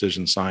areas of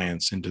decision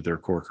science into their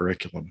core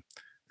curriculum.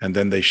 And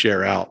then they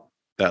share out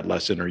that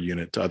lesson or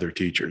unit to other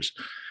teachers.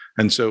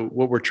 And so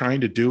what we're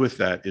trying to do with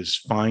that is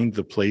find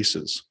the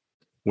places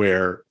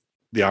where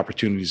the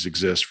opportunities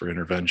exist for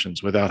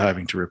interventions without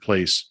having to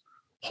replace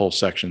whole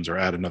sections or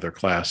add another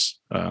class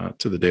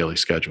to the daily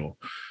schedule.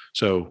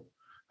 So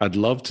I'd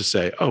love to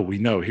say, oh, we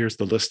know, here's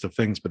the list of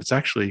things, but it's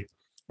actually,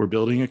 we're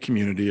building a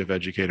community of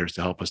educators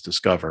to help us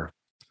discover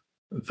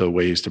the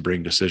ways to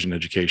bring decision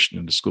education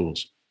into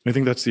schools. I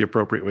think that's the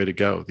appropriate way to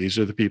go. These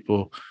are the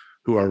people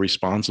who are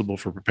responsible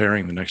for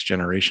preparing the next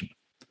generation.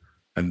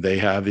 And they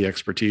have the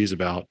expertise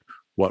about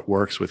what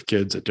works with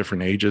kids at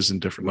different ages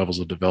and different levels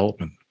of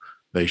development.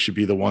 They should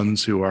be the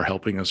ones who are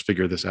helping us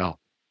figure this out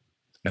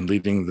and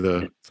leading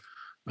the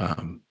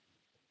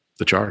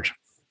charge.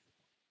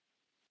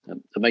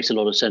 That makes a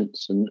lot of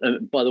sense.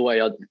 And by the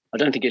way, I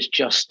don't think it's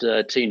just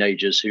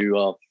teenagers who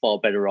are far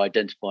better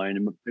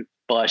identifying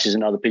biases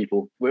in other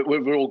people.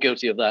 We're all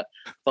guilty of that.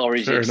 Far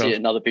easier to see it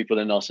in other people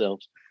than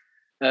ourselves.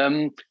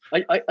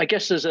 I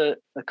guess there's a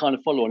kind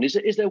of follow-on.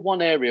 Is there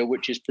one area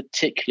which is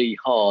particularly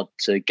hard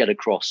to get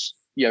across?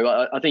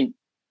 I think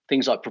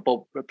things like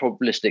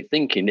probabilistic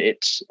thinking.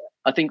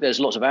 I think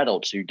there's lots of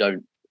adults who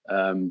don't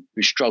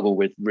who struggle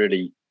with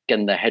really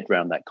getting their head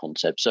around that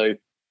concept. So,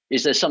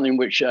 is there something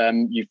which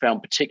you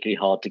found particularly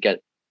hard to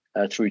get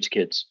through to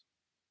kids?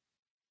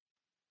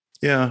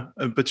 Yeah,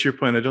 but to your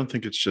point, I don't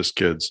think it's just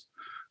kids.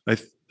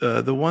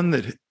 The one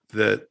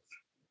that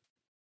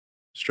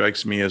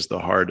strikes me as the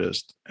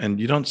hardest, and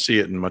you don't see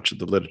it in much of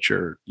the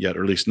literature yet,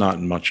 or at least not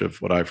in much of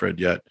what I've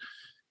read yet,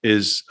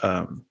 is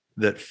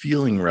that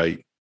feeling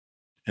right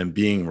and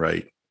being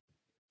right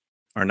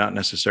are not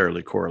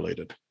necessarily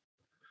correlated.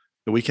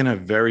 We can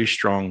have very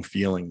strong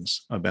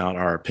feelings about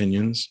our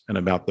opinions and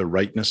about the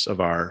rightness of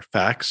our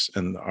facts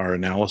and our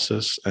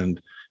analysis. And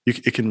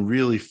it can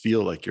really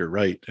feel like you're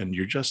right, and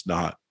you're just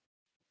not.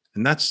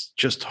 And that's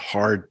just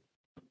hard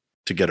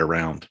to get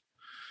around.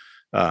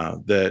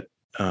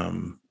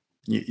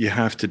 You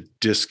have to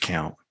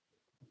discount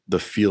the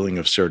feeling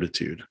of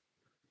certitude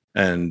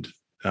and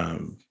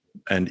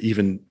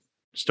even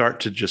start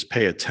to just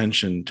pay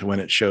attention to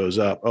when it shows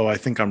up. Oh, I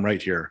think I'm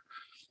right here.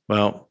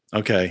 Well,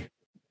 okay.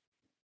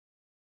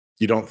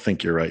 You don't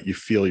think you're right. You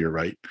feel you're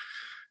right.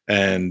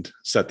 And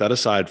set that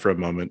aside for a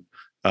moment.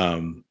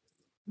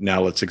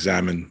 Now let's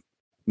examine,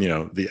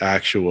 the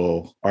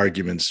actual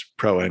arguments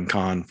pro and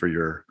con for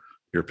your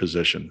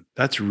position.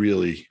 That's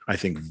really, I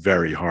think,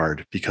 very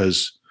hard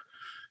because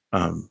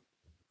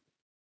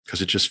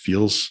it just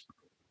feels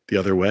the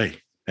other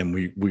way. And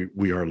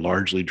we are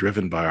largely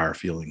driven by our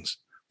feelings,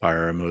 by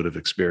our emotive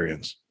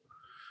experience.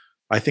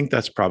 I think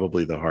that's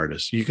probably the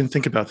hardest. You can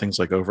think about things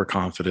like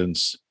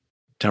overconfidence,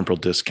 temporal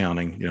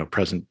discounting,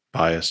 present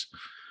bias.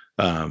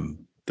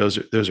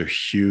 Those are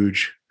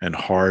huge and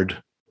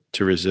hard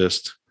to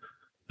resist.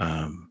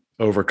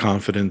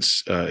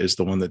 Overconfidence is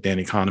the one that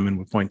Danny Kahneman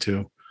would point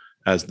to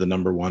as the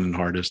number one and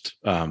hardest.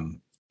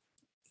 And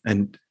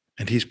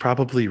he's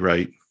probably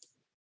right.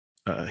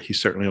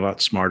 He's certainly a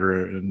lot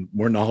smarter and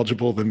more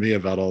knowledgeable than me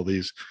about all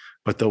these.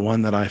 But the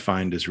one that I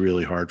find is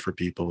really hard for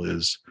people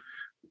is,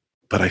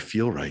 but I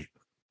feel right.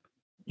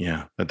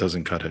 Yeah, that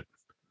doesn't cut it.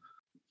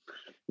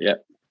 Yeah.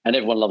 And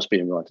everyone loves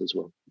being right as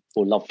well,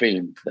 or love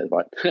feeling they're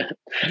right.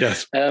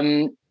 Yes.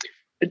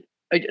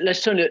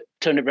 Let's turn it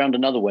around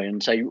another way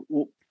and say,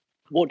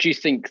 what do you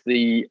think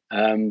the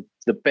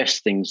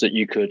best things that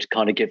you could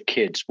kind of give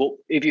kids? What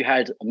if you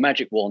had a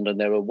magic wand and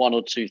there were one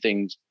or two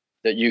things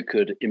that you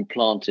could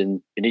implant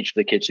in each of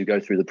the kids who go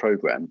through the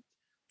program?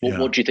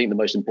 What do you think the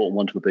most important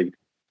ones would be?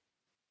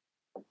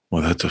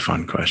 Well, that's a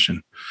fun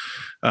question.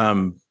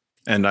 And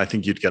I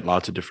think you'd get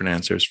lots of different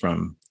answers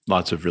from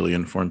lots of really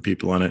informed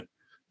people on it.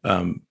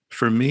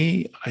 For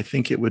me, I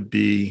think it would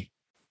be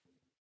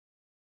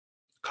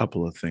a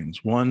couple of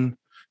things. One,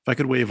 if I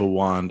could wave a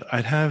wand,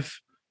 I'd have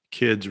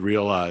kids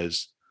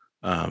realize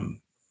that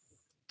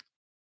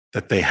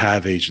they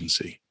have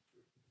agency,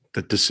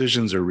 that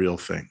decisions are real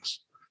things,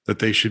 that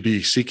they should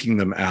be seeking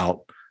them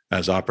out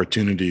as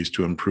opportunities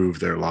to improve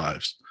their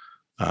lives,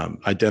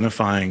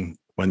 identifying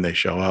when they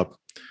show up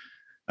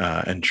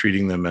and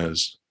treating them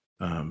as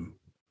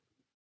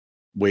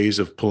ways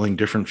of pulling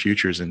different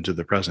futures into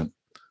the present.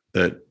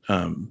 That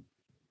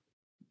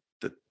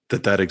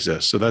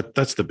exists. So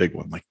that's the big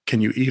one. Like, can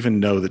you even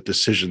know that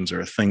decisions are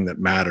a thing that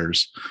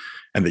matters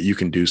and that you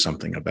can do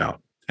something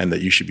about and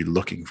that you should be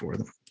looking for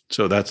them?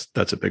 So that's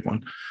a big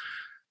one.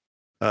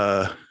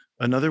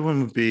 Another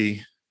one would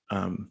be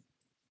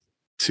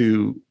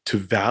to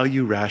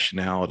value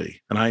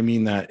rationality. And I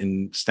mean that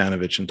in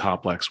Stanovich and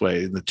Toplak's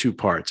way, the two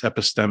parts,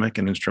 epistemic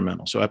and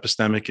instrumental. So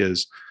epistemic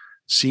is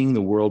seeing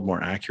the world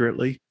more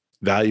accurately,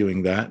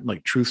 valuing that,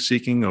 like truth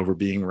seeking over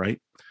being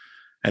right.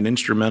 And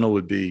instrumental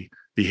would be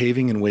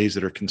behaving in ways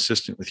that are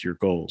consistent with your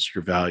goals,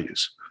 your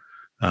values.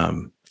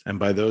 And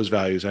by those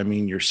values, I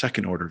mean your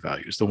second order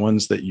values, the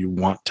ones that you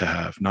want to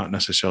have, not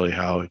necessarily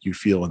how you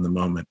feel in the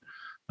moment.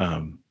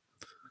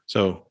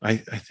 So I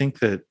think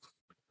that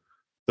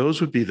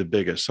those would be the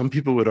biggest. Some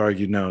people would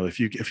argue, no, if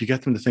you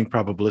get them to think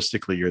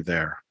probabilistically, you're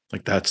there.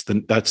 Like that's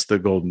the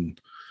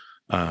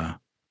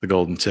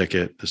golden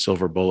ticket, the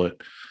silver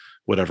bullet,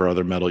 whatever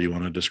other medal you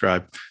want to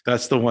describe.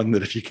 That's the one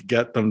that if you could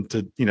get them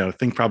to,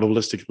 think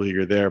probabilistically,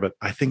 you're there. But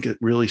I think it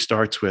really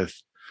starts with,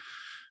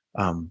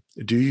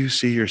 do you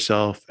see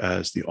yourself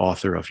as the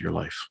author of your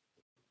life?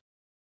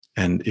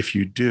 And if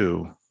you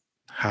do,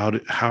 how,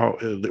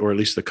 or at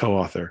least the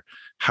co-author,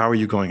 how are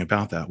you going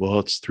about that? Well,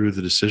 it's through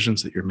the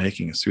decisions that you're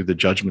making. It's through the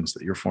judgments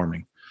that you're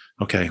forming.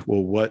 Okay,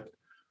 well,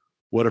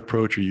 what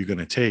approach are you going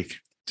to take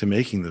to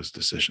making those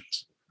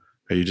decisions?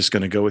 Are you just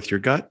going to go with your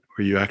gut,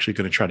 or are you actually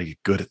going to try to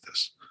get good at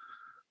this?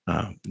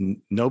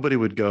 Nobody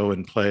would go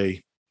and play,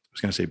 I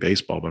was going to say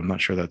baseball, but I'm not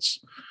sure that's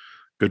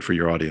good for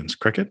your audience.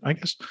 Cricket, I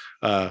guess.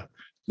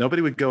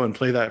 Nobody would go and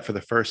play that for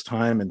the first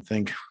time and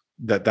think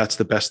that that's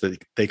the best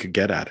that they could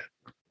get at it.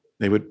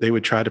 They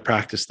would try to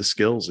practice the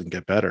skills and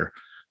get better.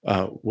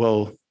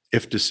 Well,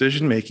 if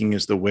decision making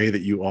is the way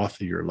that you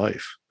author your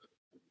life,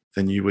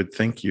 then you would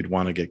think you'd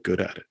want to get good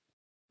at it.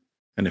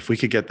 And if we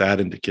could get that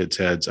into kids'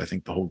 heads, I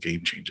think the whole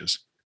game changes.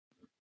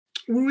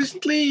 We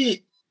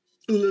recently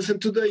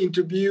listened to the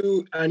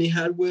interview Annie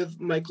had with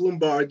Michael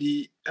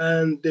Lombardi,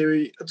 and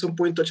they at some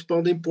point touched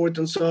upon the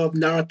importance of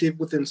narrative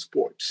within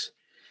sports.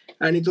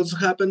 And it also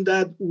happened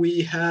that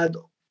we had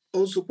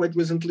also quite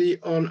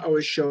recently on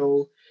our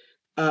show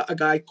a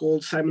guy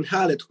called Simon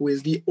Hallett, who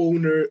is the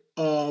owner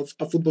of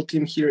a football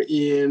team here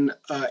in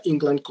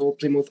England called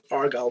Plymouth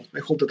Argyle. I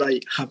hope that I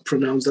have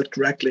pronounced that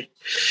correctly.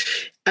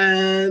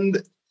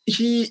 And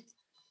he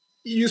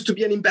used to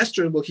be an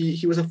investor. Well,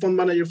 he was a fund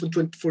manager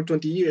for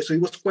 20 years. So it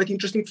was quite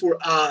interesting for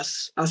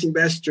us as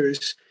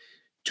investors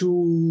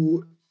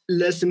to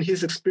listen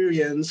his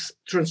experience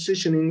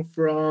transitioning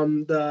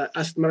from the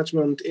asset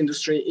management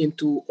industry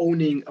into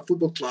owning a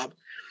football club.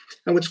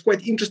 And what's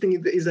quite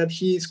interesting is that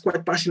he's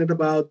quite passionate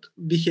about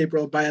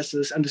behavioral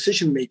biases and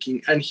decision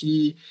making, and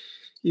he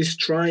is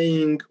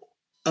trying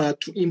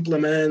to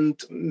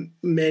implement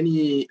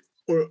many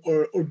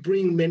or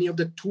bring many of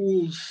the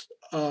tools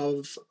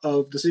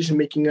of decision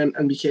making and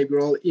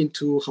behavioral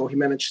into how he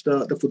managed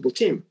the football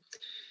team.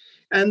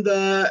 And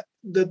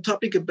the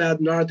topic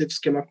about narratives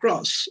came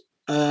across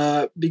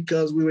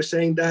because we were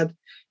saying that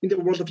in the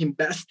world of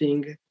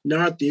investing,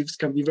 narratives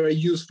can be very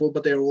useful,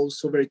 but they're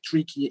also very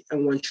tricky,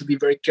 and one should be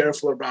very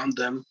careful around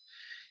them.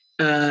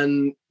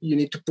 And you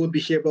need to put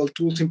behavioral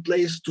tools in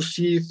place to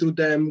see through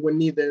them when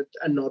needed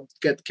and not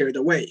get carried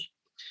away.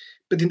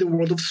 But in the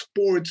world of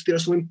sports, they're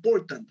so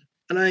important.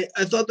 And I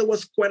thought that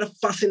was quite a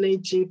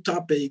fascinating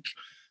topic,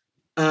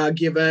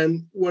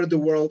 given where the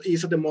world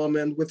is at the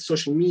moment with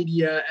social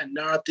media and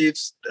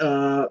narratives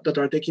that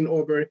are taking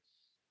over,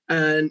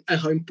 and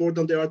how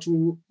important they are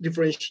to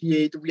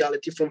differentiate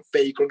reality from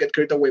fake or get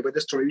carried away by the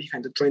story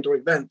behind the trend or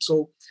event.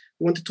 So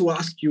I wanted to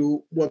ask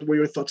you, what were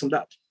your thoughts on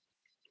that?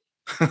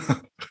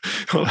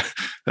 Well,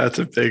 that's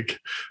a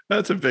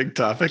big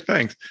topic.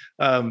 Thanks.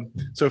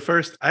 So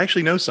first, I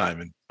actually know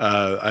Simon.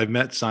 I've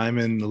met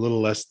Simon a little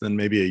less than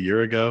maybe a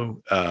year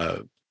ago.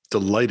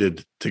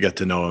 Delighted to get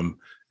to know him.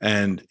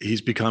 And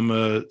he's become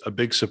a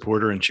big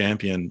supporter and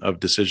champion of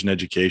decision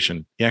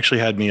education. He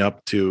actually had me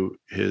up to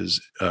his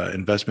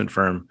investment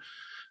firm,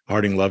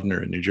 Harding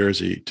Loevner in New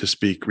Jersey, to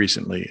speak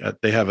recently.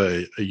 They have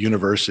a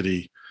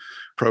university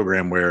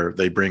program where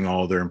they bring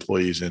all their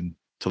employees in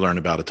to learn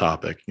about a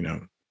topic,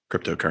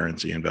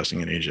 cryptocurrency,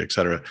 investing in Asia, et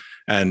cetera,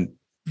 and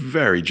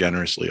very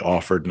generously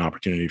offered an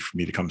opportunity for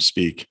me to come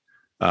speak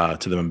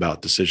to them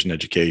about decision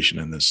education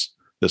and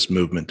this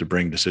movement to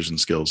bring decision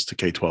skills to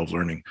K-12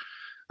 learning.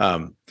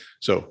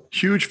 So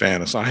huge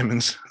fan of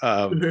Simon's.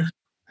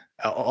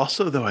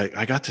 Also, though,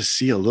 I got to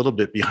see a little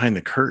bit behind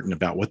the curtain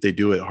about what they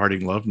do at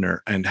Harding Loevner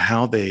and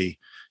how they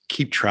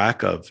keep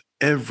track of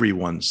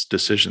everyone's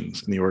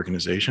decisions in the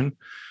organization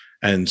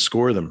and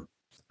score them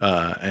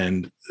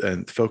and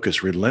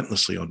focus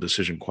relentlessly on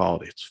decision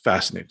quality. It's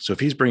fascinating. So if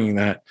he's bringing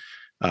that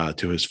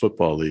to his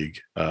football league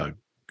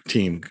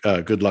team,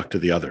 good luck to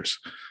the others.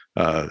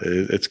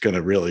 It's going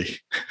to really,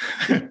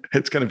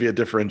 it's going to be a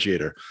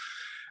differentiator.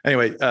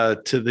 Anyway,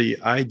 to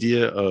the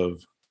idea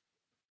of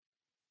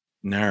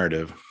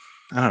narrative,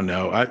 I don't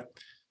know.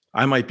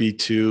 I might be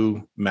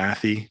too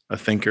mathy a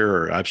thinker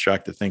or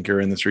abstract a thinker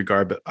in this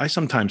regard, but I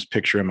sometimes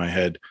picture in my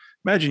head,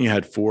 imagine you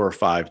had 4 or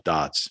 5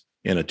 dots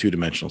in a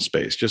 2-dimensional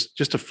space,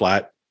 just a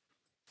flat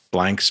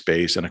blank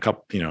space and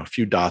a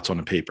few dots on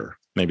a paper.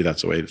 Maybe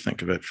that's a way to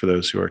think of it for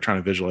those who are trying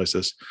to visualize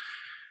this.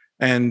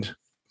 And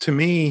to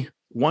me,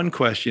 one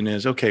question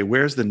is, okay,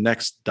 where's the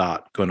next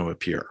dot going to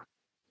appear?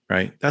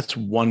 Right? That's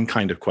one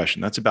kind of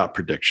question. That's about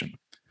prediction.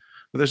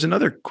 But there's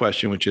another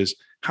question, which is,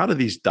 how do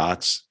these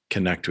dots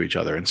connect to each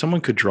other? And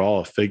someone could draw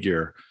a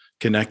figure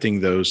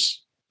connecting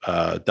those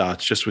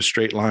dots just with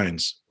straight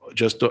lines,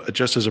 just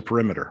as a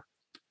perimeter,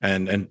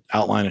 and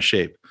outline a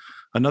shape.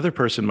 Another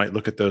person might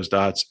look at those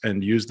dots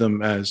and use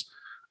them as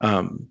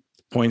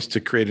points to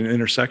create an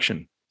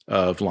intersection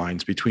of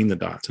lines between the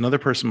dots. Another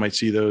person might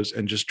see those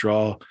and just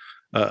draw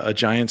a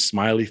giant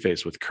smiley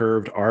face with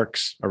curved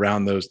arcs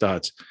around those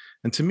dots.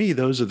 And to me,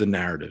 those are the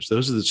narratives.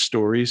 Those are the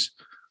stories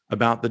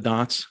about the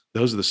dots.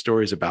 Those are the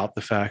stories about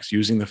the facts,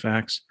 using the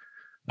facts.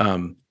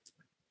 None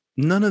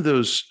of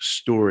those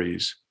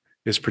stories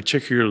is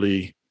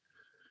particularly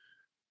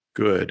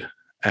good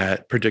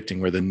at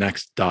predicting where the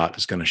next dot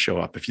is going to show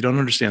up. If you don't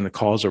understand the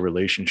causal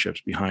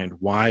relationships behind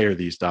why are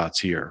these dots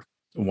here?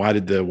 Why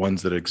did the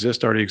ones that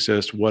exist already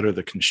exist? What are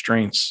the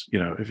constraints?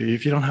 If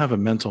you don't have a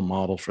mental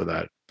model for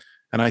that.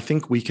 And I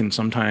think we can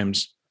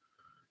sometimes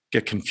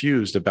get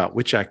confused about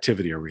which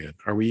activity are we in.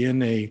 Are we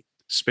in a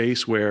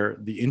space where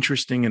the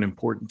interesting and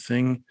important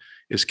thing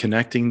is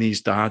connecting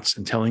these dots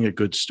and telling a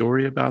good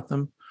story about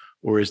them?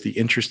 Or is the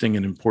interesting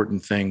and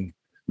important thing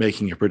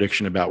making a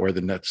prediction about where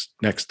the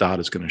next dot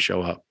is going to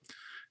show up?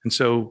 And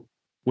so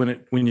when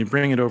you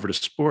bring it over to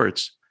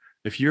sports,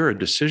 if you're a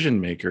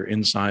decision maker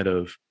inside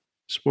of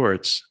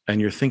sports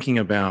and you're thinking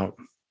about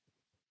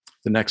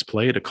the next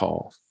play to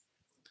call,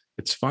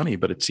 it's funny,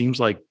 but it seems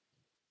like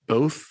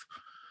both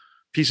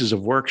pieces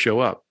of work show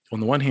up. On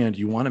the one hand,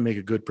 you want to make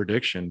a good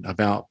prediction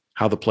about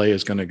how the play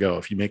is going to go.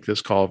 If you make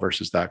this call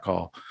versus that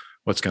call,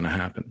 what's going to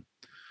happen?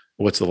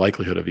 What's the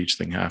likelihood of each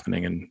thing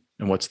happening,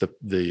 and what's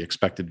the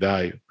expected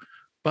value?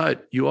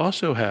 But you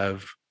also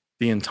have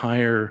the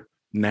entire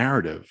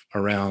narrative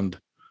around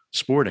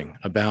sporting,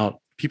 about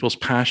people's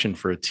passion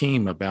for a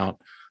team,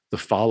 about the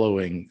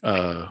following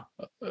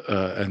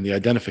and the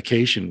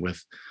identification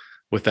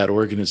with that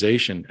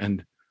organization.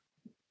 And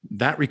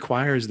that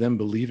requires them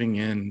believing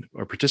in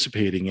or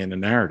participating in a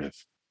narrative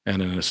and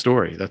in a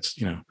story. That's,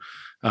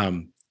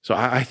 so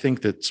I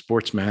think that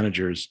sports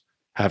managers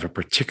have a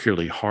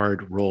particularly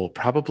hard role,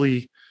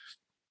 probably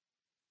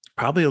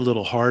a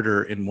little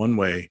harder in one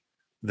way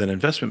than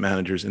investment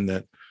managers, in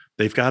that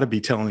they've got to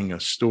be telling a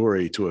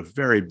story to a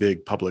very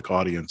big public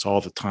audience all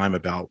the time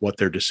about what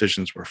their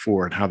decisions were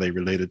for and how they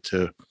related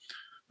to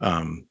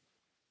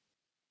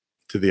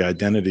the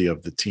identity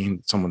of the team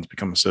that someone's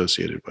become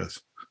associated with.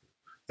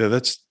 Yeah,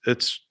 that's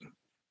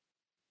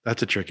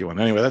a tricky one.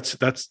 Anyway,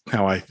 that's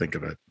how I think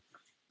of it.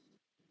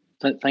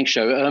 Thanks,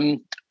 Joe.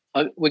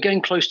 We're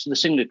getting close to the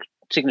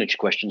signature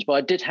questions, but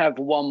I did have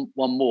one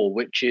more,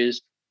 which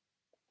is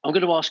I'm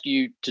going to ask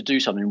you to do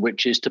something,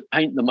 which is to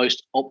paint the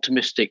most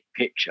optimistic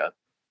picture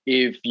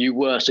if you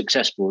were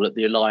successful at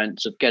the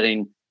Alliance of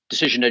getting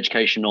decision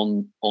education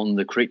on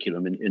the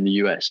curriculum in the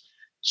US.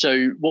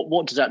 So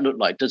what does that look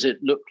like? Does it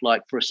look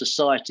like for a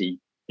society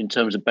in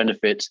terms of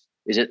benefits?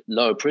 Is it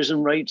lower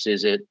prison rates?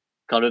 Is it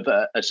kind of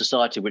a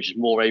society which is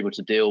more able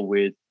to deal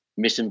with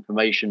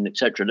misinformation,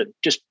 etc.?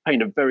 Just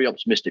paint a very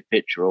optimistic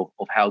picture of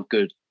how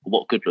good,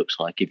 what good looks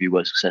like if you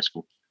were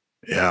successful.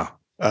 Yeah,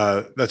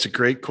 that's a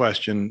great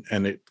question.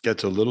 And it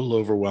gets a little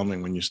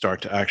overwhelming when you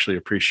start to actually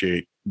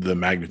appreciate the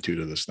magnitude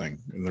of this thing.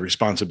 And the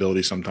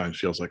responsibility sometimes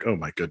feels like, oh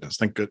my goodness,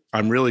 thank God.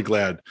 I'm really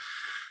glad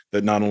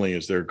that not only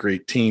is there a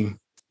great team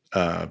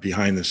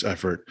behind this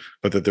effort,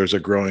 but that there's a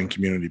growing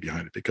community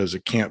behind it, because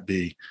it can't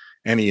be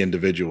any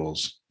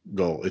individual's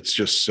goal. It's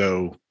just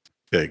so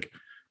big.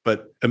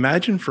 But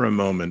imagine for a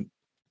moment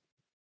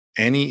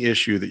any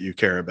issue that you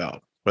care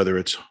about, whether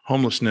it's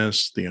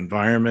homelessness, the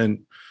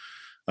environment,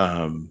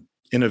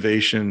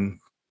 innovation,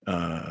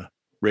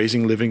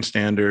 raising living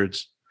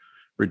standards,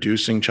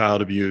 reducing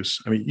child abuse.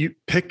 I mean, you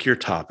pick your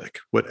topic,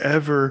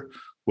 whatever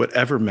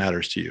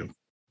matters to you.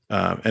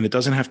 And it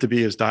doesn't have to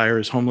be as dire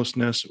as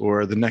homelessness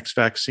or the next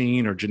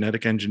vaccine or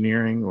genetic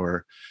engineering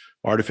or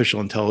artificial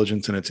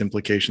intelligence and its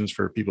implications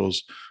for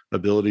people's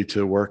ability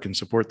to work and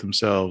support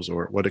themselves,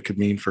 or what it could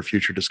mean for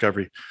future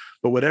discovery.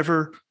 But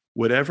whatever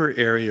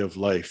area of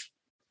life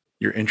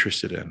you're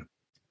interested in,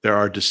 there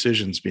are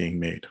decisions being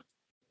made.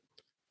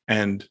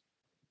 And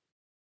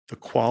the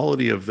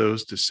quality of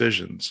those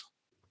decisions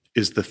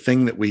is the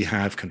thing that we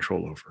have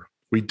control over.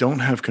 We don't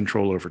have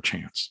control over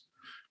chance,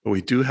 but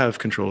we do have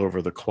control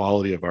over the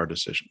quality of our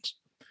decisions.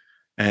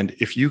 And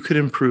if you could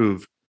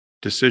improve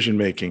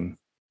decision-making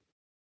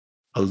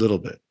a little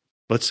bit,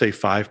 let's say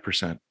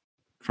 5%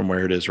 from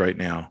where it is right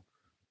now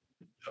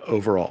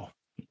overall,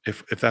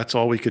 if that's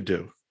all we could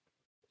do,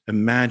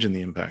 imagine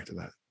the impact of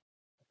that.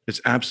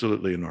 It's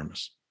absolutely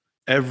enormous.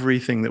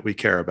 Everything that we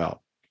care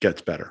about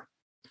gets better.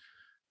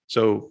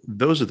 So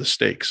those are the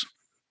stakes.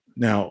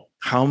 Now,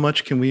 how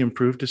much can we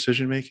improve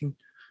decision-making?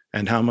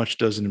 And how much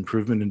does an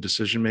improvement in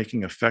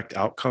decision-making affect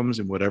outcomes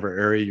in whatever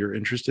area you're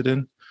interested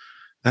in?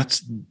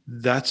 That's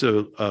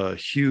a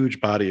huge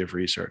body of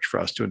research for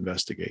us to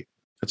investigate.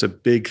 That's a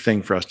big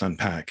thing for us to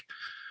unpack.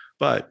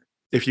 But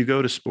if you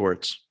go to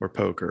sports or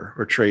poker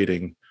or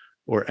trading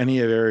or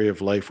any area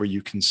of life where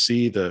you can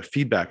see the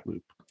feedback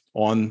loop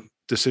on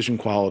decision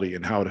quality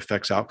and how it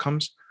affects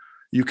outcomes,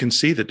 you can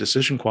see that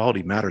decision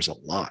quality matters a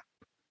lot.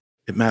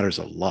 It matters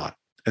a lot.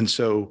 And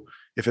so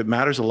if it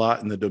matters a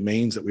lot in the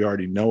domains that we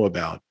already know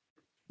about,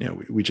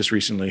 we just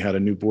recently had a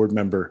new board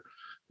member,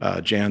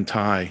 Jan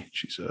Tai.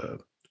 She's a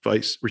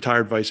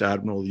retired vice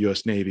admiral of the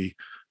U.S. Navy,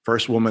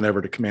 first woman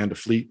ever to command a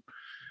fleet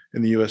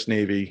in the U.S.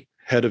 Navy,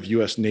 head of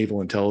U.S.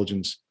 naval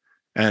intelligence.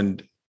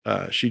 And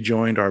she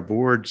joined our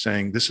board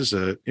saying, this is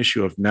an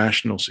issue of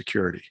national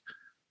security,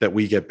 that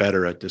we get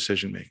better at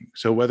decision making.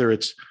 So whether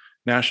it's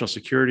national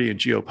security and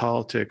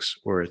geopolitics,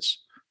 or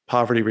it's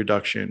poverty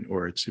reduction,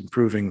 or it's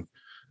improving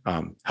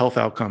health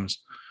outcomes,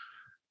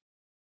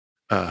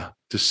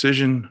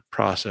 decision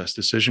process,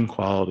 decision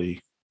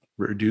quality,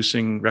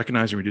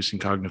 recognizing, reducing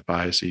cognitive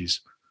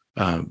biases,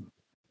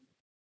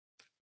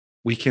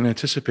 we can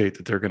anticipate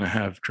that they're going to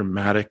have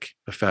dramatic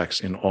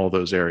effects in all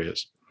those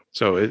areas.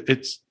 So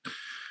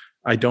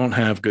I don't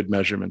have good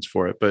measurements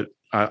for it, but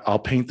I'll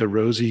paint the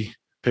rosy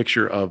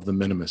picture of the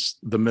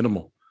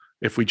minimal.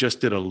 If we just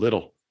did a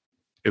little,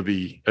 it'd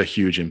be a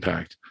huge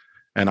impact.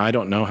 And I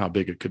don't know how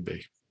big it could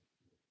be.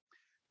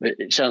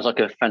 It sounds like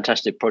a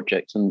fantastic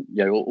project, and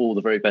all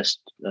the very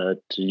best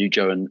to you,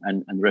 Joe, and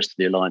the rest of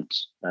the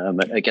Alliance.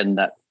 Again,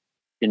 that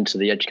into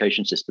the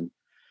education system.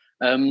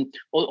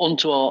 On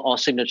to our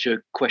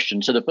signature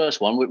question. So the first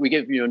one, we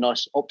give you a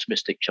nice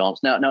optimistic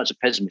chance. Now it's a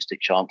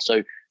pessimistic chance.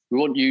 So we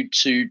want you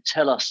to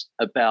tell us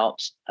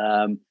about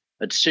a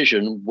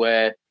decision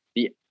where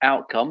the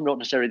outcome, not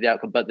necessarily the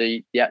outcome, but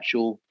the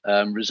actual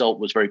result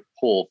was very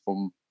poor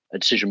from a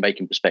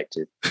decision-making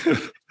perspective.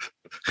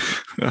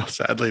 Well,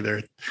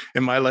 sadly,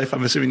 in my life,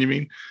 I'm assuming you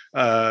mean,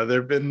 there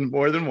have been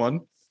more than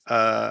one.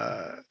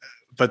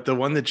 But the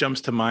one that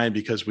jumps to mind,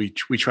 because we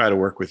try to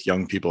work with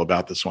young people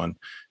about this one,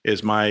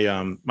 is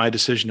my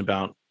decision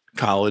about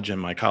college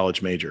and my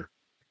college major.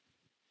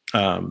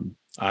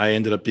 I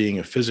ended up being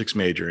a physics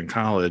major in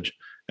college,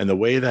 and the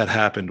way that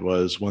happened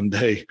was one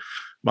day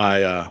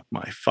my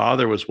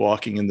father was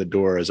walking in the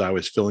door as I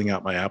was filling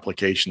out my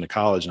application to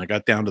college, and I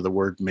got down to the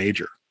word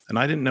major, and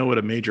I didn't know what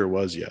a major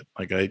was yet.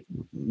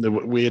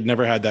 We had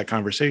never had that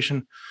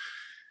conversation,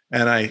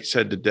 and I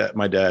said to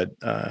my dad,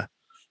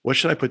 "What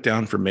should I put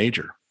down for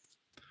major?"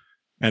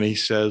 And he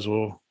says,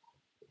 "Well,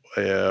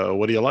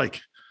 what do you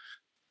like?"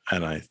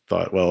 And I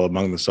thought, well,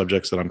 among the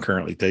subjects that I'm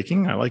currently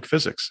taking, I like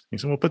physics. He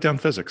said, "Well, put down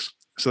physics."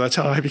 So that's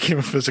how I became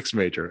a physics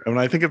major. And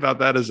when I think about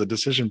that as a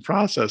decision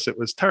process, it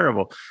was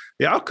terrible.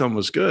 The outcome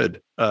was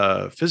good.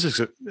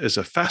 Physics is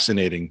a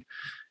fascinating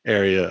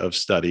area of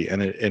study,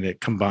 and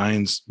it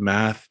combines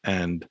math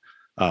and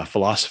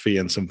philosophy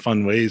in some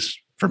fun ways.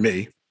 For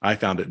me, I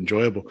found it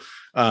enjoyable.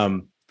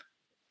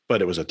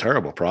 But it was a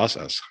terrible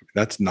process.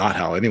 That's not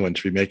how anyone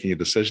should be making a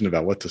decision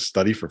about what to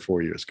study for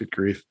 4 years. Good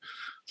grief.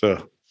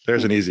 So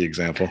there's an easy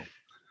example.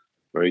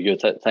 Very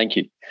good. Thank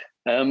you.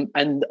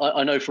 And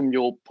I know from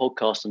your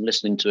podcast and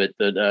listening to it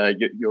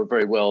that you're a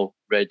very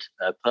well-read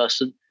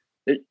person.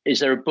 Is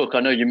there a book?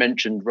 I know you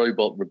mentioned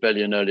Robot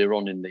Rebellion earlier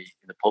on in the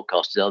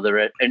podcast. Are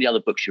there any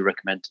other books you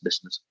recommend to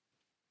listeners?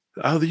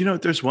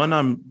 There's one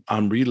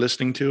I'm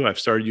re-listening to. I've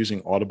started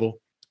using Audible,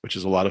 which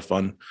is a lot of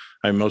fun.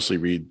 I mostly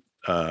read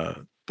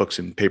books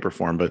in paper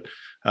form, but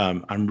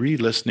I'm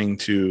re-listening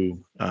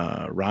to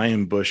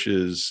Ryan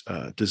Bush's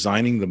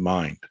Designing the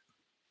Mind.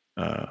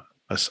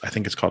 I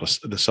think it's called,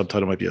 the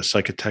subtitle might be A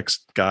Psychotext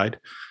Guide.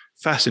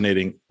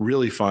 Fascinating,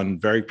 really fun,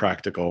 very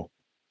practical.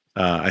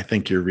 I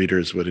think your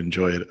readers would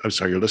enjoy it.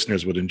 Your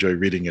listeners would enjoy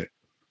reading it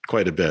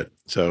quite a bit.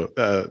 So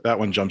that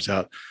one jumps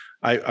out.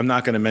 I'm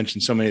not going to mention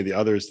so many of the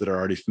others that are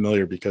already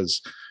familiar,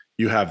 because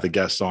you have the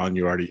guests on.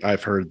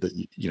 I've heard that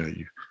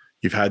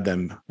you've had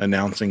them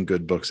announcing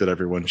good books that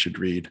everyone should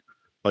read,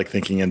 like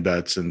Thinking in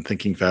Bets and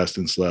Thinking Fast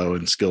and Slow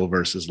and Skill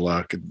versus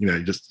Luck,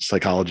 and just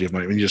Psychology of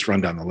Money. When you just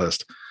run down the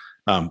list.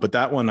 But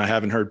that one I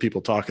haven't heard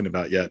people talking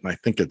about yet, and I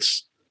think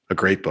it's a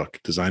great book,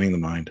 Designing the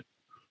Mind.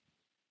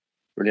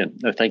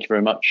 Brilliant. No, thank you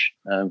very much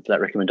for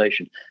that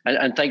recommendation.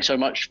 And thanks so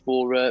much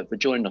for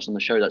joining us on the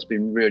show. That's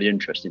been really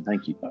interesting.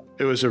 Thank you.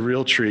 It was a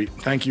real treat.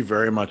 Thank you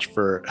very much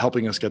for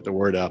helping us get the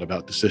word out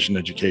about decision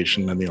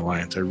education and the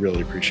Alliance. I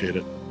really appreciate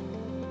it.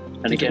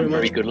 And again,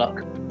 very good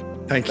luck.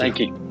 Thank you. Thank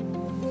you.